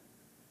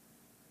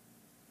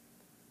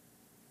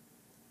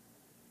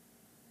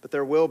 But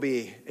there will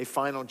be a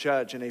final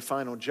judge and a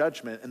final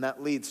judgment, and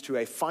that leads to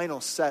a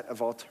final set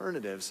of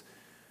alternatives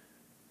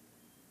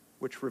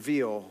which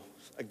reveal,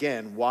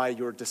 again, why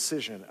your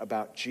decision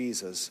about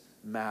Jesus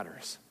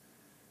matters.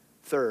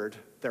 Third,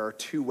 there are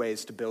two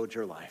ways to build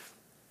your life.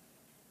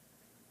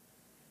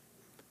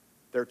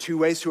 There are two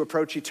ways to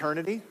approach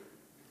eternity.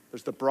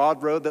 There's the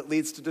broad road that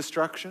leads to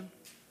destruction,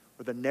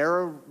 or the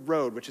narrow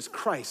road, which is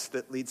Christ,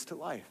 that leads to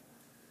life.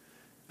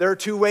 There are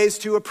two ways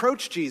to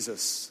approach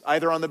Jesus,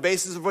 either on the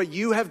basis of what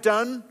you have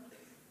done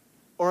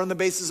or on the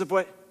basis of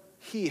what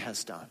he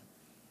has done.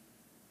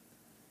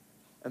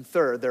 And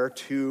third, there are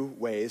two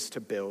ways to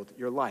build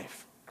your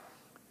life.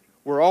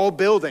 We're all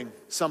building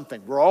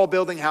something. We're all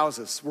building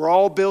houses. We're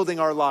all building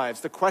our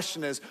lives. The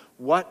question is,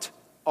 what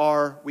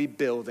are we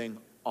building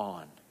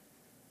on?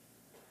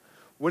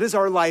 What is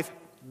our life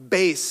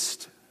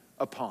based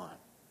upon?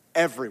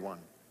 Everyone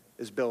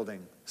is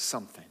building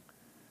something.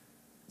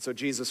 So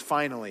Jesus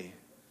finally,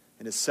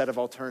 in his set of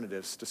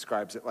alternatives,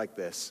 describes it like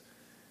this.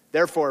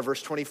 Therefore,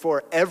 verse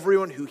 24,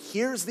 everyone who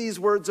hears these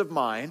words of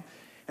mine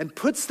and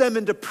puts them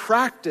into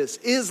practice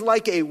is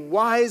like a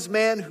wise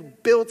man who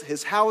built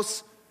his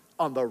house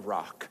on the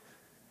rock.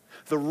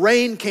 The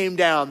rain came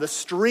down, the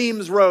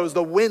streams rose,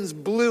 the winds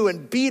blew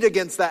and beat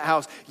against that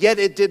house, yet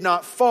it did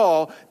not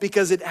fall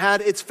because it had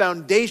its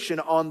foundation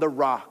on the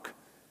rock.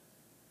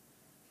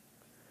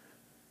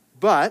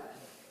 But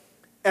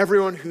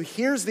everyone who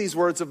hears these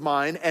words of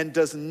mine and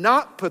does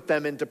not put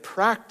them into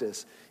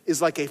practice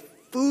is like a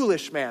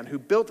foolish man who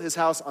built his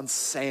house on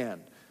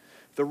sand.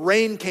 The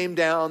rain came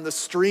down, the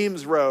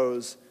streams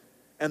rose,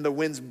 and the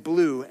winds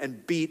blew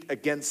and beat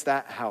against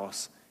that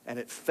house, and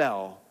it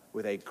fell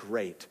with a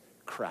great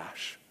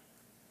crash.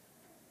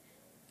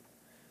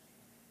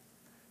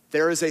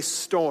 There is a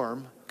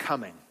storm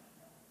coming.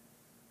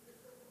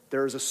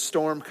 There is a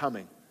storm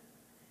coming.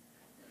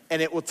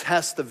 And it will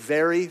test the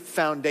very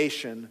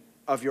foundation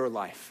of your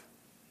life.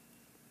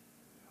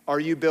 Are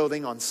you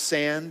building on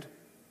sand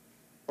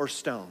or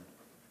stone?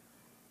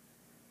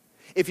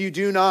 If you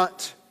do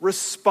not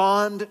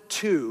respond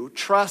to,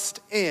 trust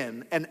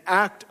in, and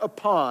act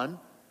upon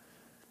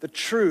the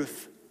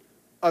truth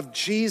of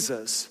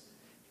Jesus,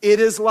 it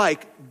is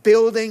like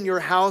building your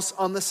house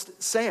on the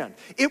sand.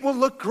 It will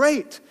look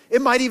great.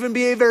 It might even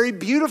be a very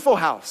beautiful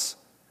house,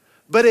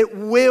 but it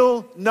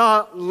will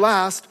not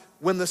last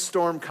when the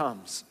storm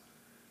comes.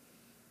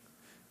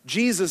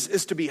 Jesus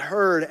is to be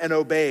heard and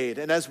obeyed,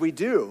 and as we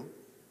do,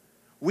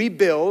 we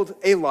build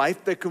a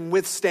life that can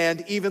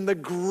withstand even the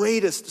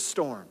greatest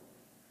storm.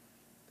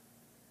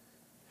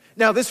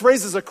 Now, this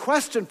raises a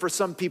question for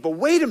some people.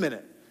 Wait a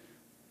minute.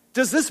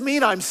 Does this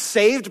mean I'm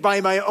saved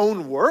by my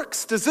own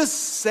works? Does this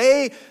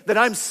say that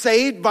I'm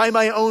saved by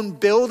my own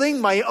building,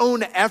 my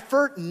own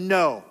effort?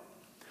 No.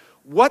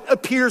 What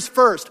appears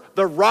first,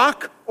 the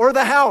rock or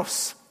the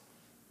house?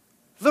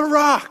 The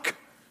rock.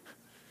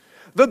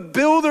 The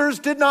builders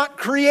did not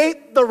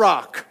create the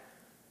rock.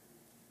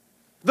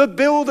 The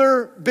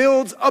builder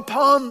builds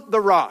upon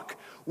the rock.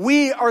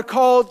 We are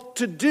called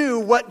to do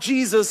what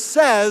Jesus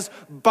says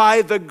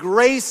by the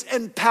grace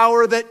and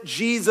power that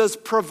Jesus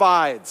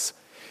provides.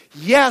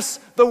 Yes,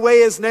 the way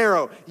is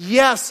narrow.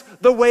 Yes,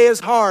 the way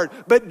is hard.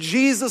 But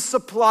Jesus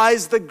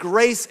supplies the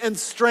grace and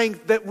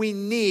strength that we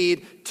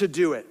need to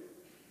do it.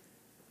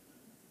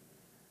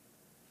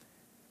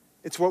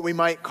 It's what we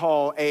might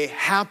call a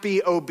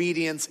happy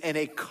obedience and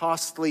a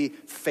costly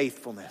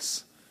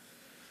faithfulness.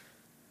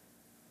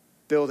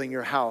 Building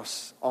your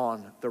house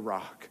on the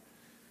rock.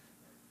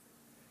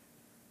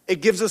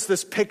 It gives us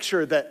this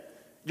picture that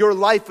your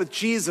life with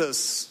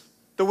Jesus,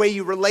 the way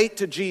you relate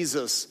to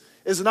Jesus,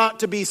 is not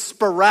to be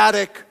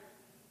sporadic,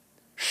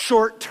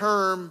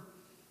 short-term,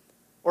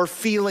 or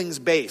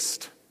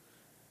feelings-based,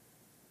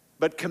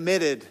 but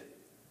committed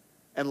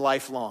and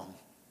lifelong.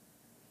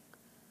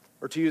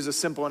 Or to use a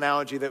simple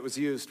analogy that was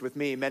used with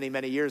me many,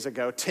 many years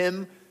ago,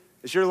 Tim,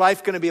 is your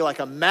life going to be like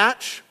a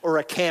match or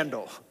a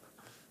candle?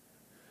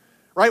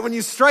 Right? When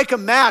you strike a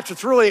match,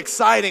 it's really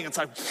exciting. It's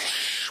like,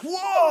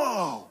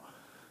 whoa!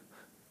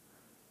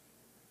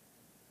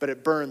 But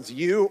it burns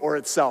you or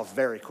itself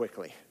very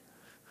quickly.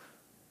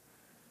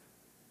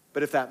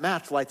 But if that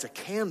match lights a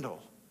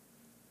candle,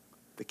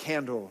 the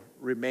candle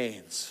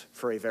remains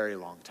for a very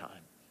long time.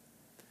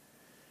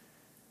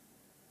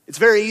 It's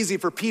very easy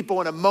for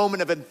people in a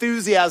moment of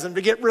enthusiasm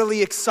to get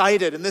really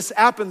excited. And this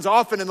happens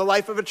often in the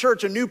life of a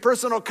church. A new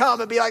person will come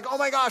and be like, oh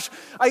my gosh,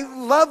 I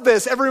love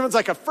this. Everyone's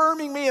like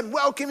affirming me and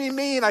welcoming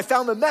me. And I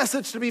found the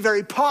message to be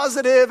very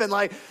positive. And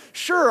like,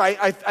 sure,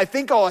 I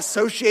think I'll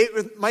associate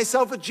with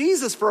myself with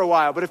Jesus for a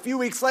while. But a few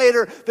weeks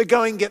later, the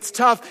going gets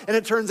tough. And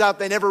it turns out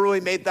they never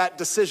really made that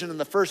decision in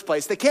the first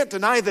place. They can't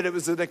deny that it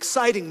was an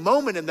exciting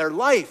moment in their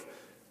life.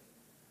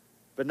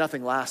 But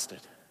nothing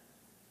lasted.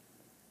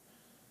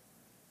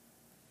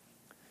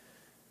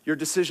 Your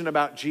decision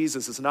about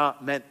Jesus is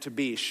not meant to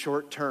be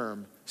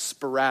short-term,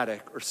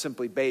 sporadic, or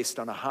simply based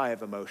on a high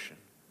of emotion,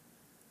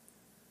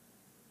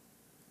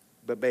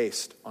 but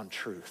based on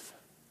truth.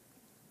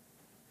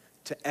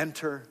 To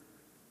enter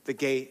the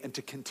gate and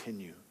to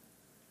continue.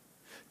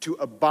 To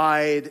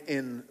abide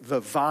in the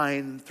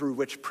vine through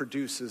which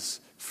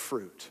produces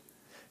fruit.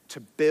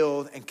 To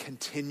build and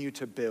continue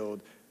to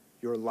build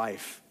your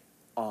life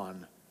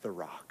on the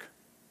rock.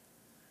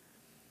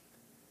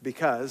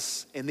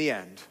 Because in the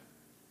end,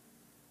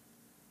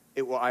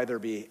 it will either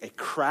be a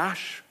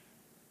crash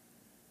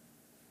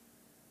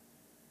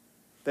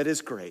that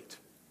is great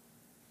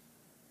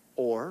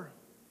or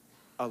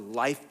a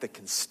life that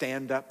can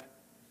stand up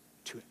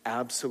to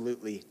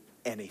absolutely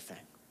anything.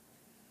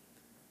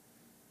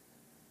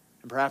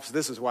 And perhaps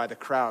this is why the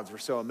crowds were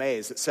so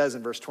amazed. It says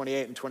in verse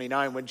 28 and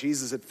 29, when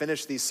Jesus had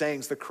finished these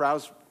sayings, the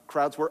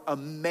crowds were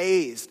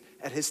amazed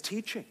at his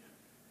teaching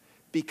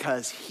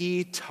because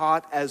he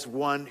taught as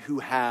one who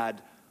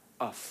had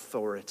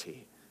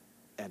authority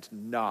and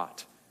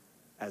not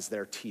as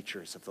their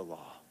teachers of the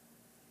law.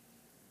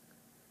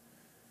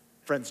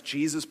 Friends,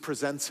 Jesus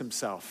presents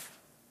himself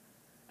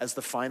as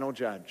the final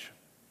judge,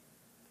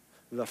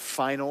 the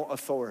final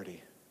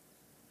authority,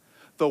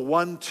 the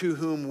one to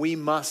whom we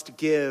must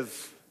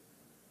give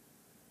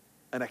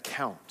an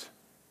account.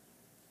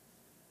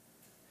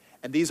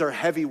 And these are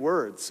heavy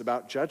words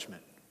about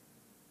judgment.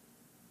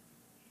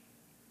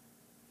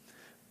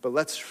 But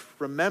let's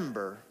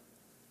remember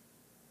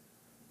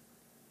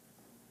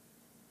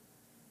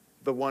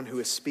the one who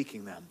is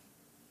speaking them.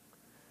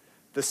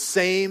 The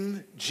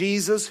same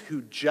Jesus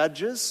who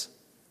judges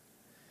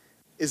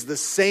is the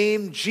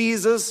same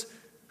Jesus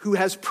who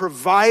has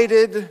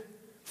provided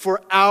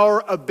for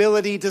our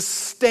ability to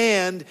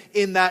stand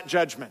in that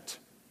judgment.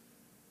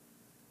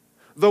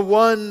 The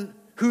one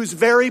whose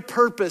very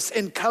purpose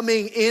in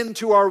coming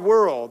into our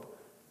world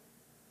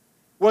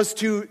was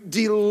to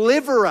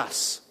deliver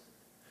us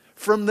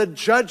from the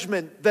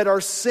judgment that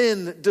our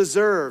sin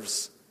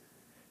deserves,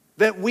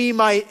 that we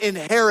might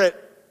inherit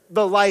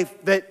the life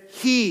that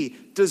he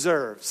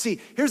deserves. See,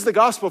 here's the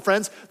gospel,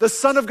 friends. The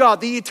Son of God,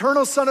 the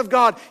eternal Son of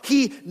God,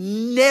 he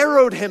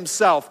narrowed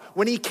himself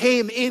when he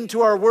came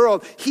into our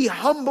world. He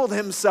humbled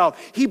himself.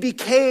 He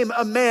became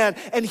a man,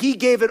 and he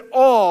gave it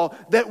all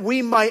that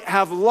we might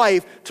have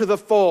life to the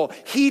full.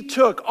 He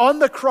took on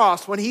the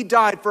cross when he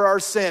died for our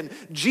sin.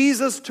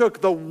 Jesus took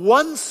the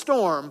one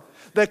storm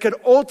that could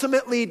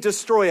ultimately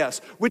destroy us,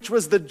 which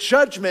was the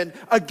judgment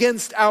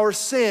against our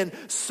sin,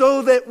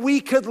 so that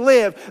we could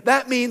live.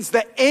 That means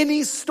that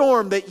any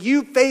storm that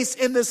you face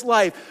in this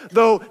life,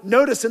 though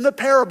notice in the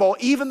parable,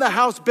 even the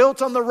house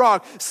built on the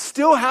rock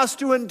still has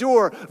to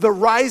endure the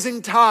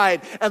rising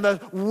tide and the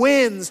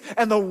winds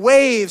and the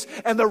waves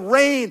and the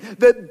rain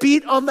that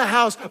beat on the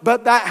house,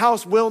 but that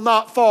house will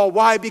not fall.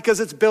 Why? Because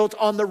it's built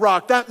on the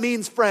rock. That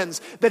means,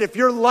 friends, that if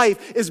your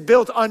life is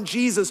built on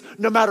Jesus,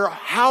 no matter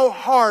how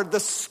hard the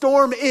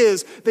storm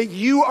is that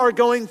you are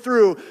going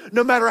through,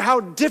 no matter how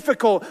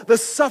difficult the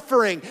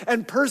suffering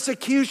and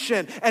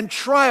persecution and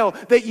trial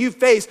that you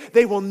face,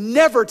 they will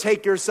never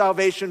take your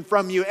salvation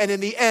from you. And in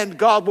the end,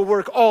 God will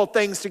work all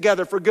things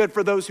together for good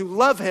for those who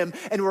love him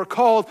and who are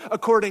called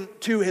according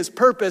to his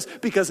purpose,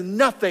 because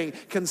nothing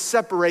can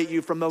separate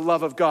you from the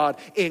love of God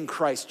in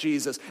Christ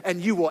Jesus. And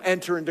you will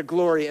enter into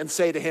glory and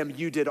say to him,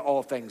 you did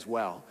all things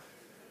well.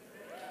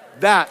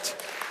 That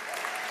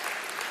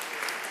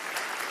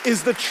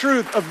is the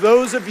truth of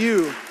those of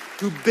you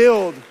who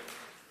build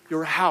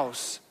your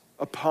house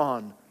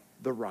upon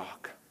the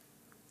rock.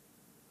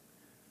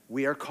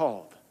 We are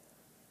called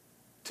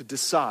to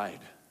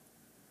decide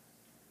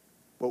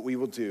what we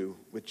will do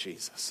with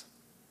Jesus.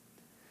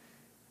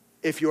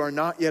 If you are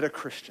not yet a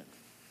Christian,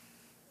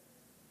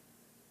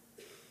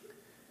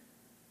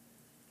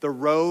 the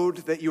road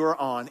that you are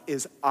on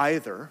is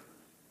either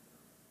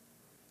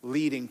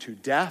leading to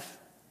death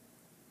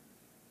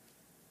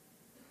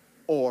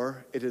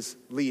or it is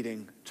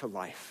leading to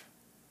life.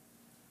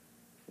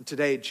 And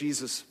today,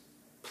 Jesus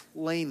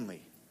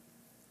plainly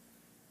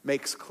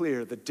makes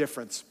clear the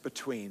difference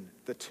between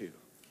the two.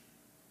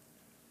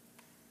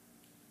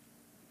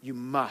 You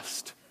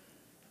must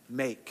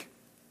make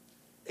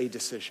a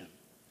decision.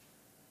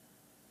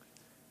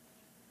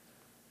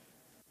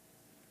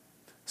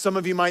 Some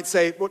of you might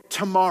say, well,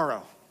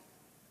 tomorrow,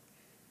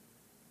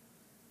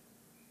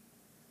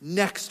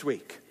 next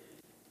week,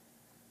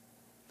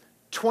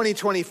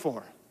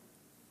 2024.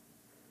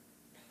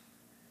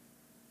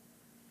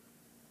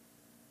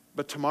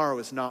 But tomorrow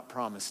is not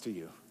promised to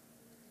you.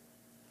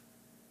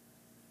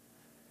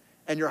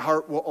 And your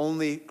heart will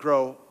only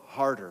grow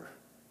harder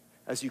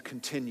as you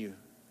continue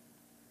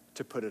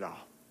to put it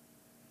off.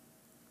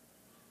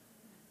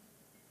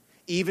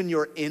 Even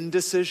your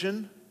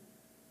indecision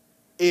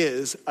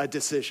is a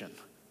decision.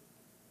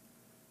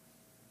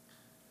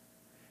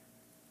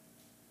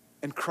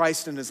 And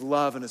Christ in his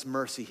love and his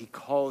mercy, he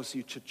calls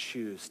you to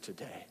choose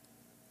today.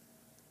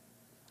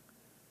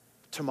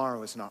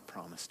 Tomorrow is not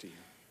promised to you.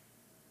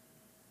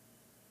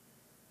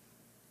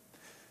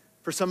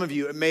 For some of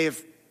you, it may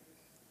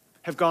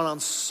have gone on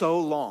so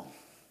long.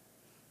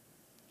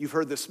 You've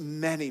heard this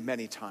many,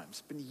 many times.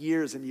 It's been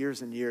years and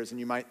years and years, and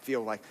you might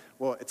feel like,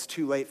 well, it's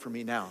too late for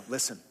me now.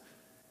 Listen,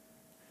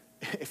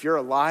 if you're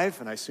alive,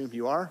 and I assume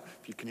you are,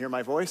 if you can hear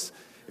my voice,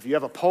 if you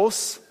have a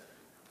pulse,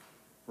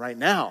 right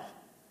now,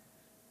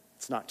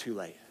 it's not too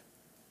late.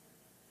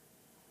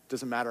 It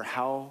doesn't matter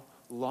how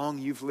long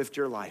you've lived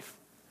your life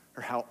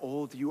or how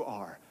old you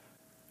are.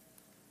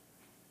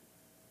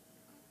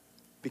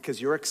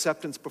 Because your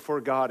acceptance before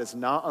God is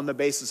not on the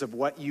basis of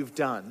what you've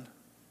done.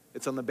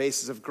 It's on the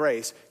basis of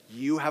grace.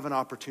 You have an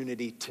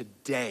opportunity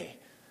today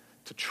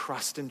to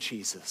trust in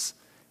Jesus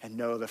and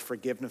know the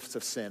forgiveness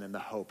of sin and the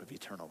hope of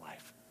eternal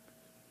life.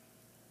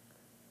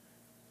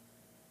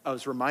 I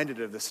was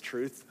reminded of this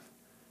truth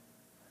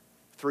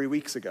 3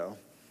 weeks ago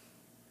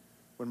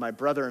when my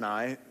brother and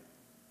I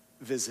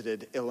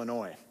visited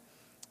Illinois.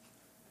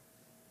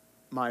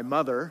 My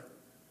mother,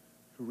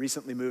 who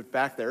recently moved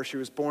back there, she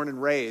was born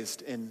and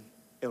raised in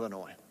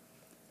Illinois.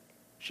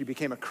 She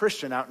became a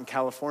Christian out in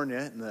California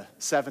in the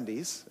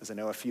 70s, as I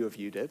know a few of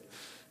you did.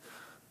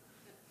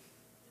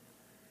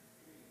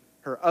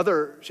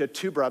 She had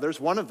 2 brothers.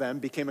 One of them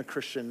became a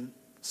Christian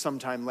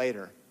sometime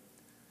later.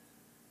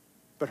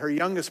 But her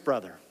youngest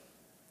brother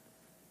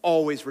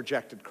always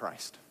rejected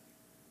Christ.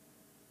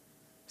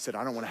 He said,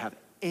 I don't want to have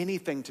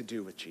anything to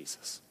do with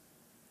Jesus.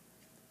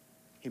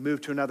 He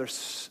moved to another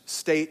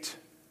state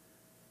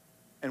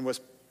and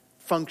was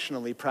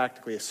functionally,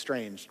 practically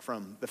estranged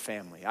from the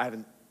family. I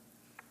haven't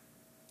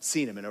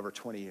seen him in over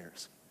 20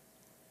 years.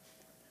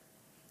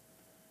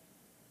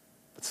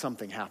 But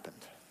something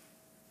happened.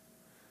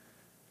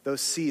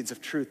 Those seeds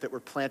of truth that were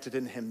planted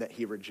in him that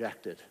he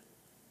rejected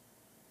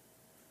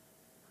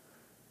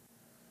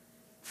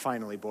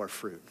finally bore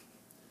fruit.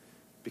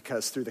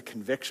 Because through the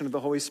conviction of the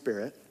Holy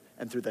Spirit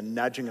and through the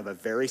nudging of a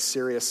very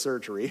serious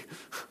surgery,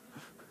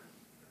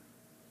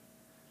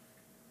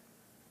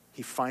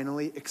 he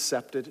finally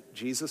accepted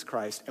Jesus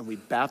Christ, and we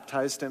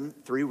baptized him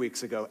 3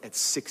 weeks ago at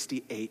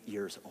 68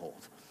 years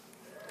old.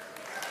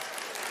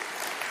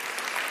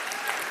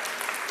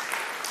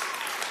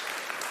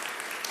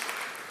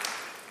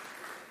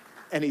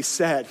 And he's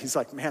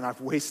like, man,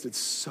 I've wasted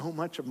so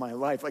much of my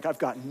life. Like, I've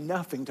got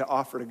nothing to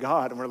offer to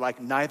God. And we're like,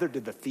 neither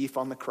did the thief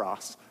on the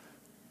cross.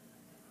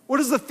 What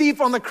does the thief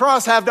on the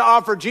cross have to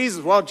offer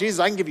Jesus? Well, Jesus,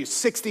 I can give you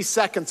 60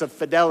 seconds of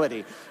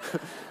fidelity.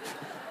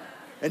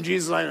 And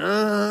Jesus is like,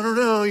 I don't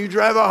know, you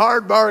drive a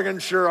hard bargain,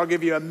 sure, I'll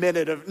give you a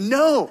minute of...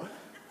 No.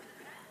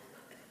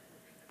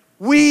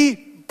 We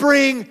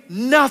bring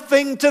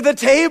nothing to the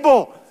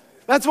table.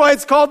 That's why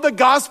it's called the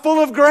gospel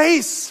of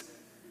grace.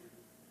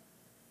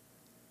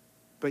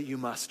 But you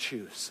must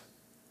choose.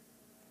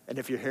 And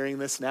if you're hearing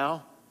this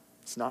now,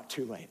 it's not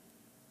too late.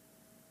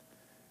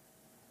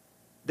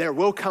 There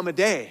will come a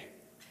day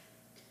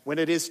when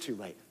it is too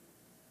late.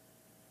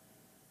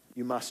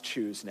 You must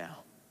choose now.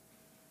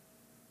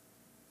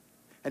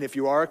 And if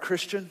you are a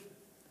Christian,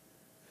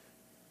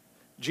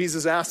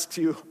 Jesus asks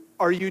you,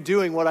 are you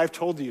doing what I've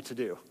told you to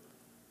do?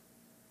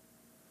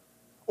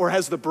 Or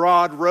has the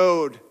broad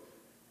road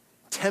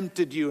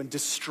tempted you and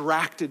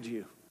distracted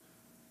you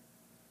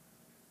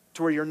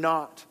to where you're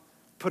not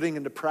putting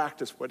into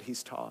practice what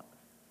he's taught?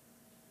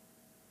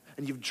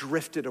 And you've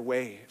drifted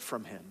away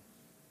from him.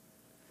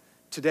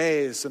 Today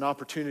is an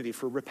opportunity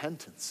for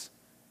repentance,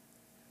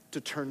 to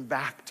turn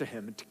back to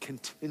him and to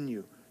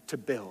continue to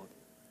build,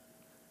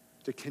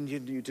 to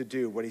continue to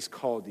do what he's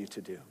called you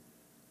to do.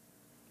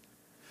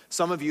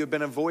 Some of you have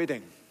been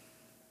avoiding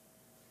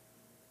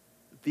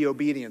the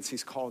obedience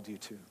he's called you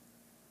to.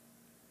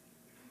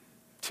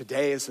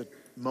 Today is a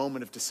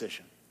moment of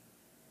decision.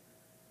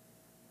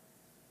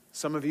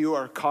 Some of you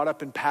are caught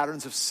up in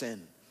patterns of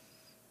sin.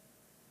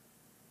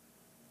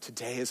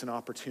 Today is an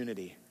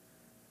opportunity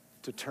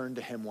to turn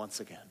to him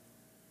once again.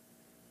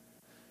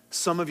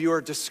 Some of you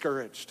are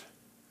discouraged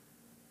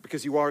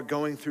because you are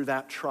going through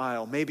that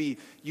trial. Maybe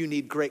you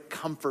need great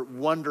comfort,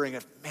 wondering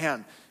if,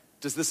 man,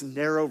 does this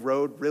narrow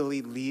road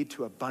really lead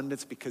to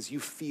abundance? Because you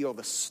feel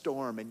the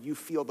storm and you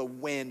feel the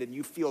wind and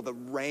you feel the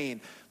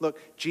rain.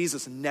 Look,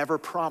 Jesus never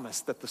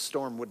promised that the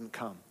storm wouldn't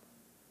come.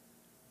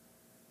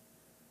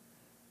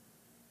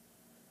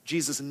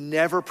 Jesus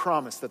never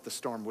promised that the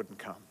storm wouldn't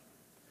come,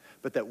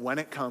 but that when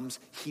it comes,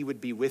 he would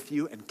be with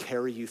you and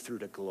carry you through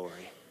to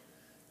glory.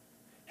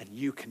 And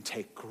you can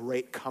take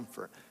great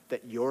comfort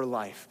that your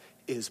life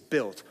is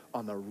built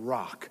on the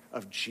rock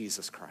of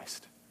Jesus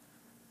Christ.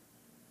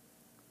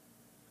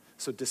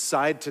 So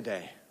decide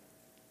today,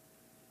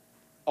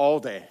 all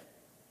day,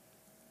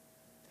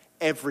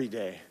 every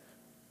day,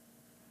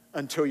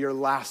 until your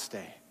last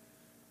day,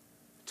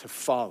 to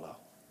follow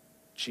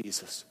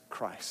Jesus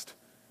Christ.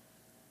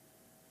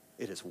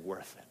 It is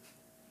worth it.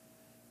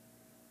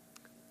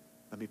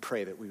 Let me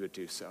pray that we would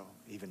do so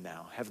even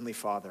now. Heavenly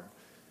Father,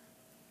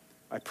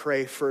 I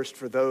pray first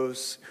for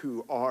those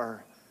who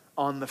are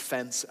on the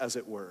fence, as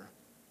it were,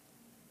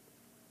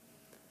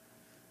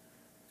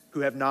 who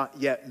have not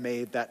yet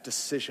made that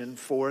decision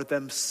for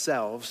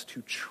themselves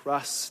to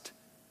trust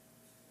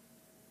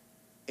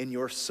in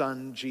your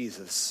Son,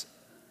 Jesus,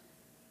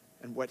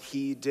 and what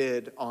he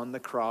did on the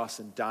cross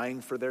and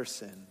dying for their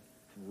sin,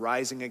 and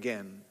rising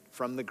again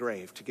from the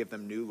grave to give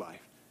them new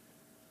life.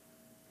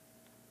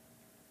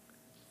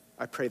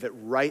 I pray that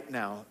right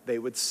now they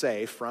would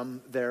say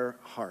from their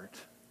heart,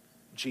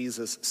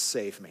 Jesus,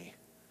 save me.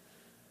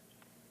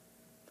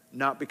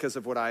 Not because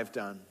of what I've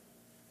done,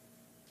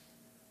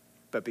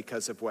 but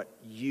because of what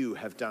you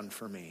have done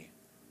for me.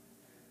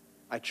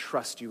 I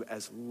trust you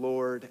as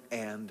Lord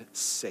and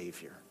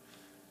Savior.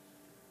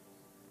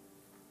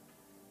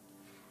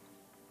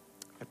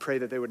 I pray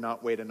that they would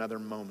not wait another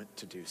moment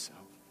to do so.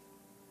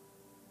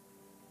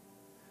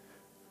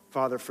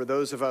 Father, for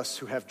those of us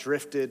who have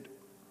drifted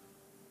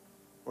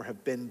or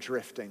have been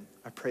drifting,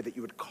 I pray that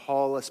you would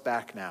call us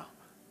back now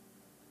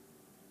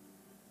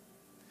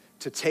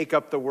to take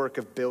up the work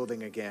of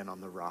building again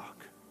on the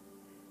rock.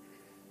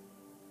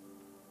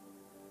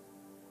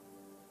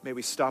 May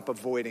we stop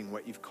avoiding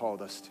what you've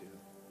called us to.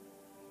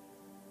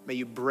 May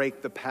you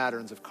break the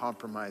patterns of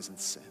compromise and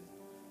sin.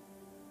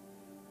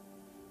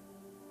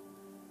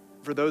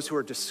 For those who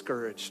are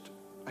discouraged,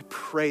 I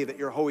pray that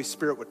your Holy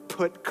Spirit would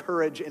put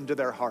courage into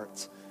their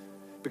hearts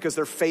because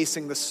they're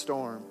facing the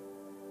storm.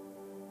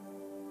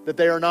 That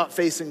they are not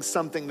facing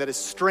something that is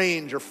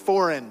strange or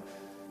foreign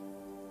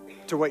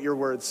to what your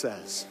word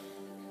says.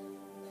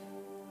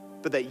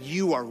 But that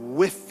you are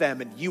with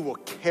them and you will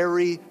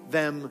carry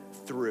them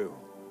through.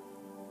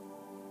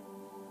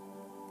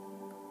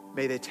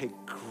 May they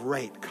take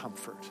great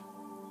comfort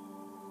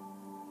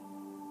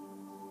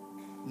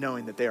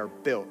knowing that they are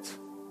built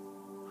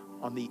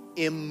on the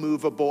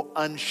immovable,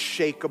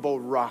 unshakable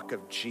rock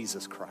of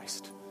Jesus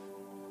Christ,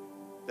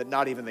 that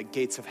not even the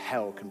gates of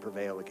hell can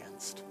prevail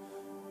against.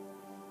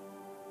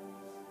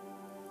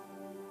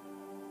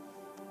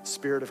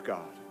 Spirit of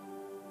God,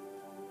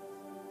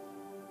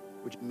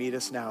 would you meet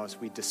us now as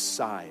we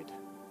decide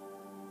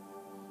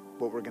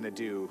what we're going to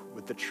do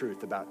with the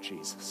truth about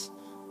Jesus?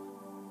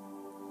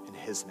 In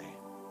his name,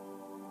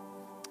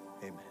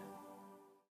 amen.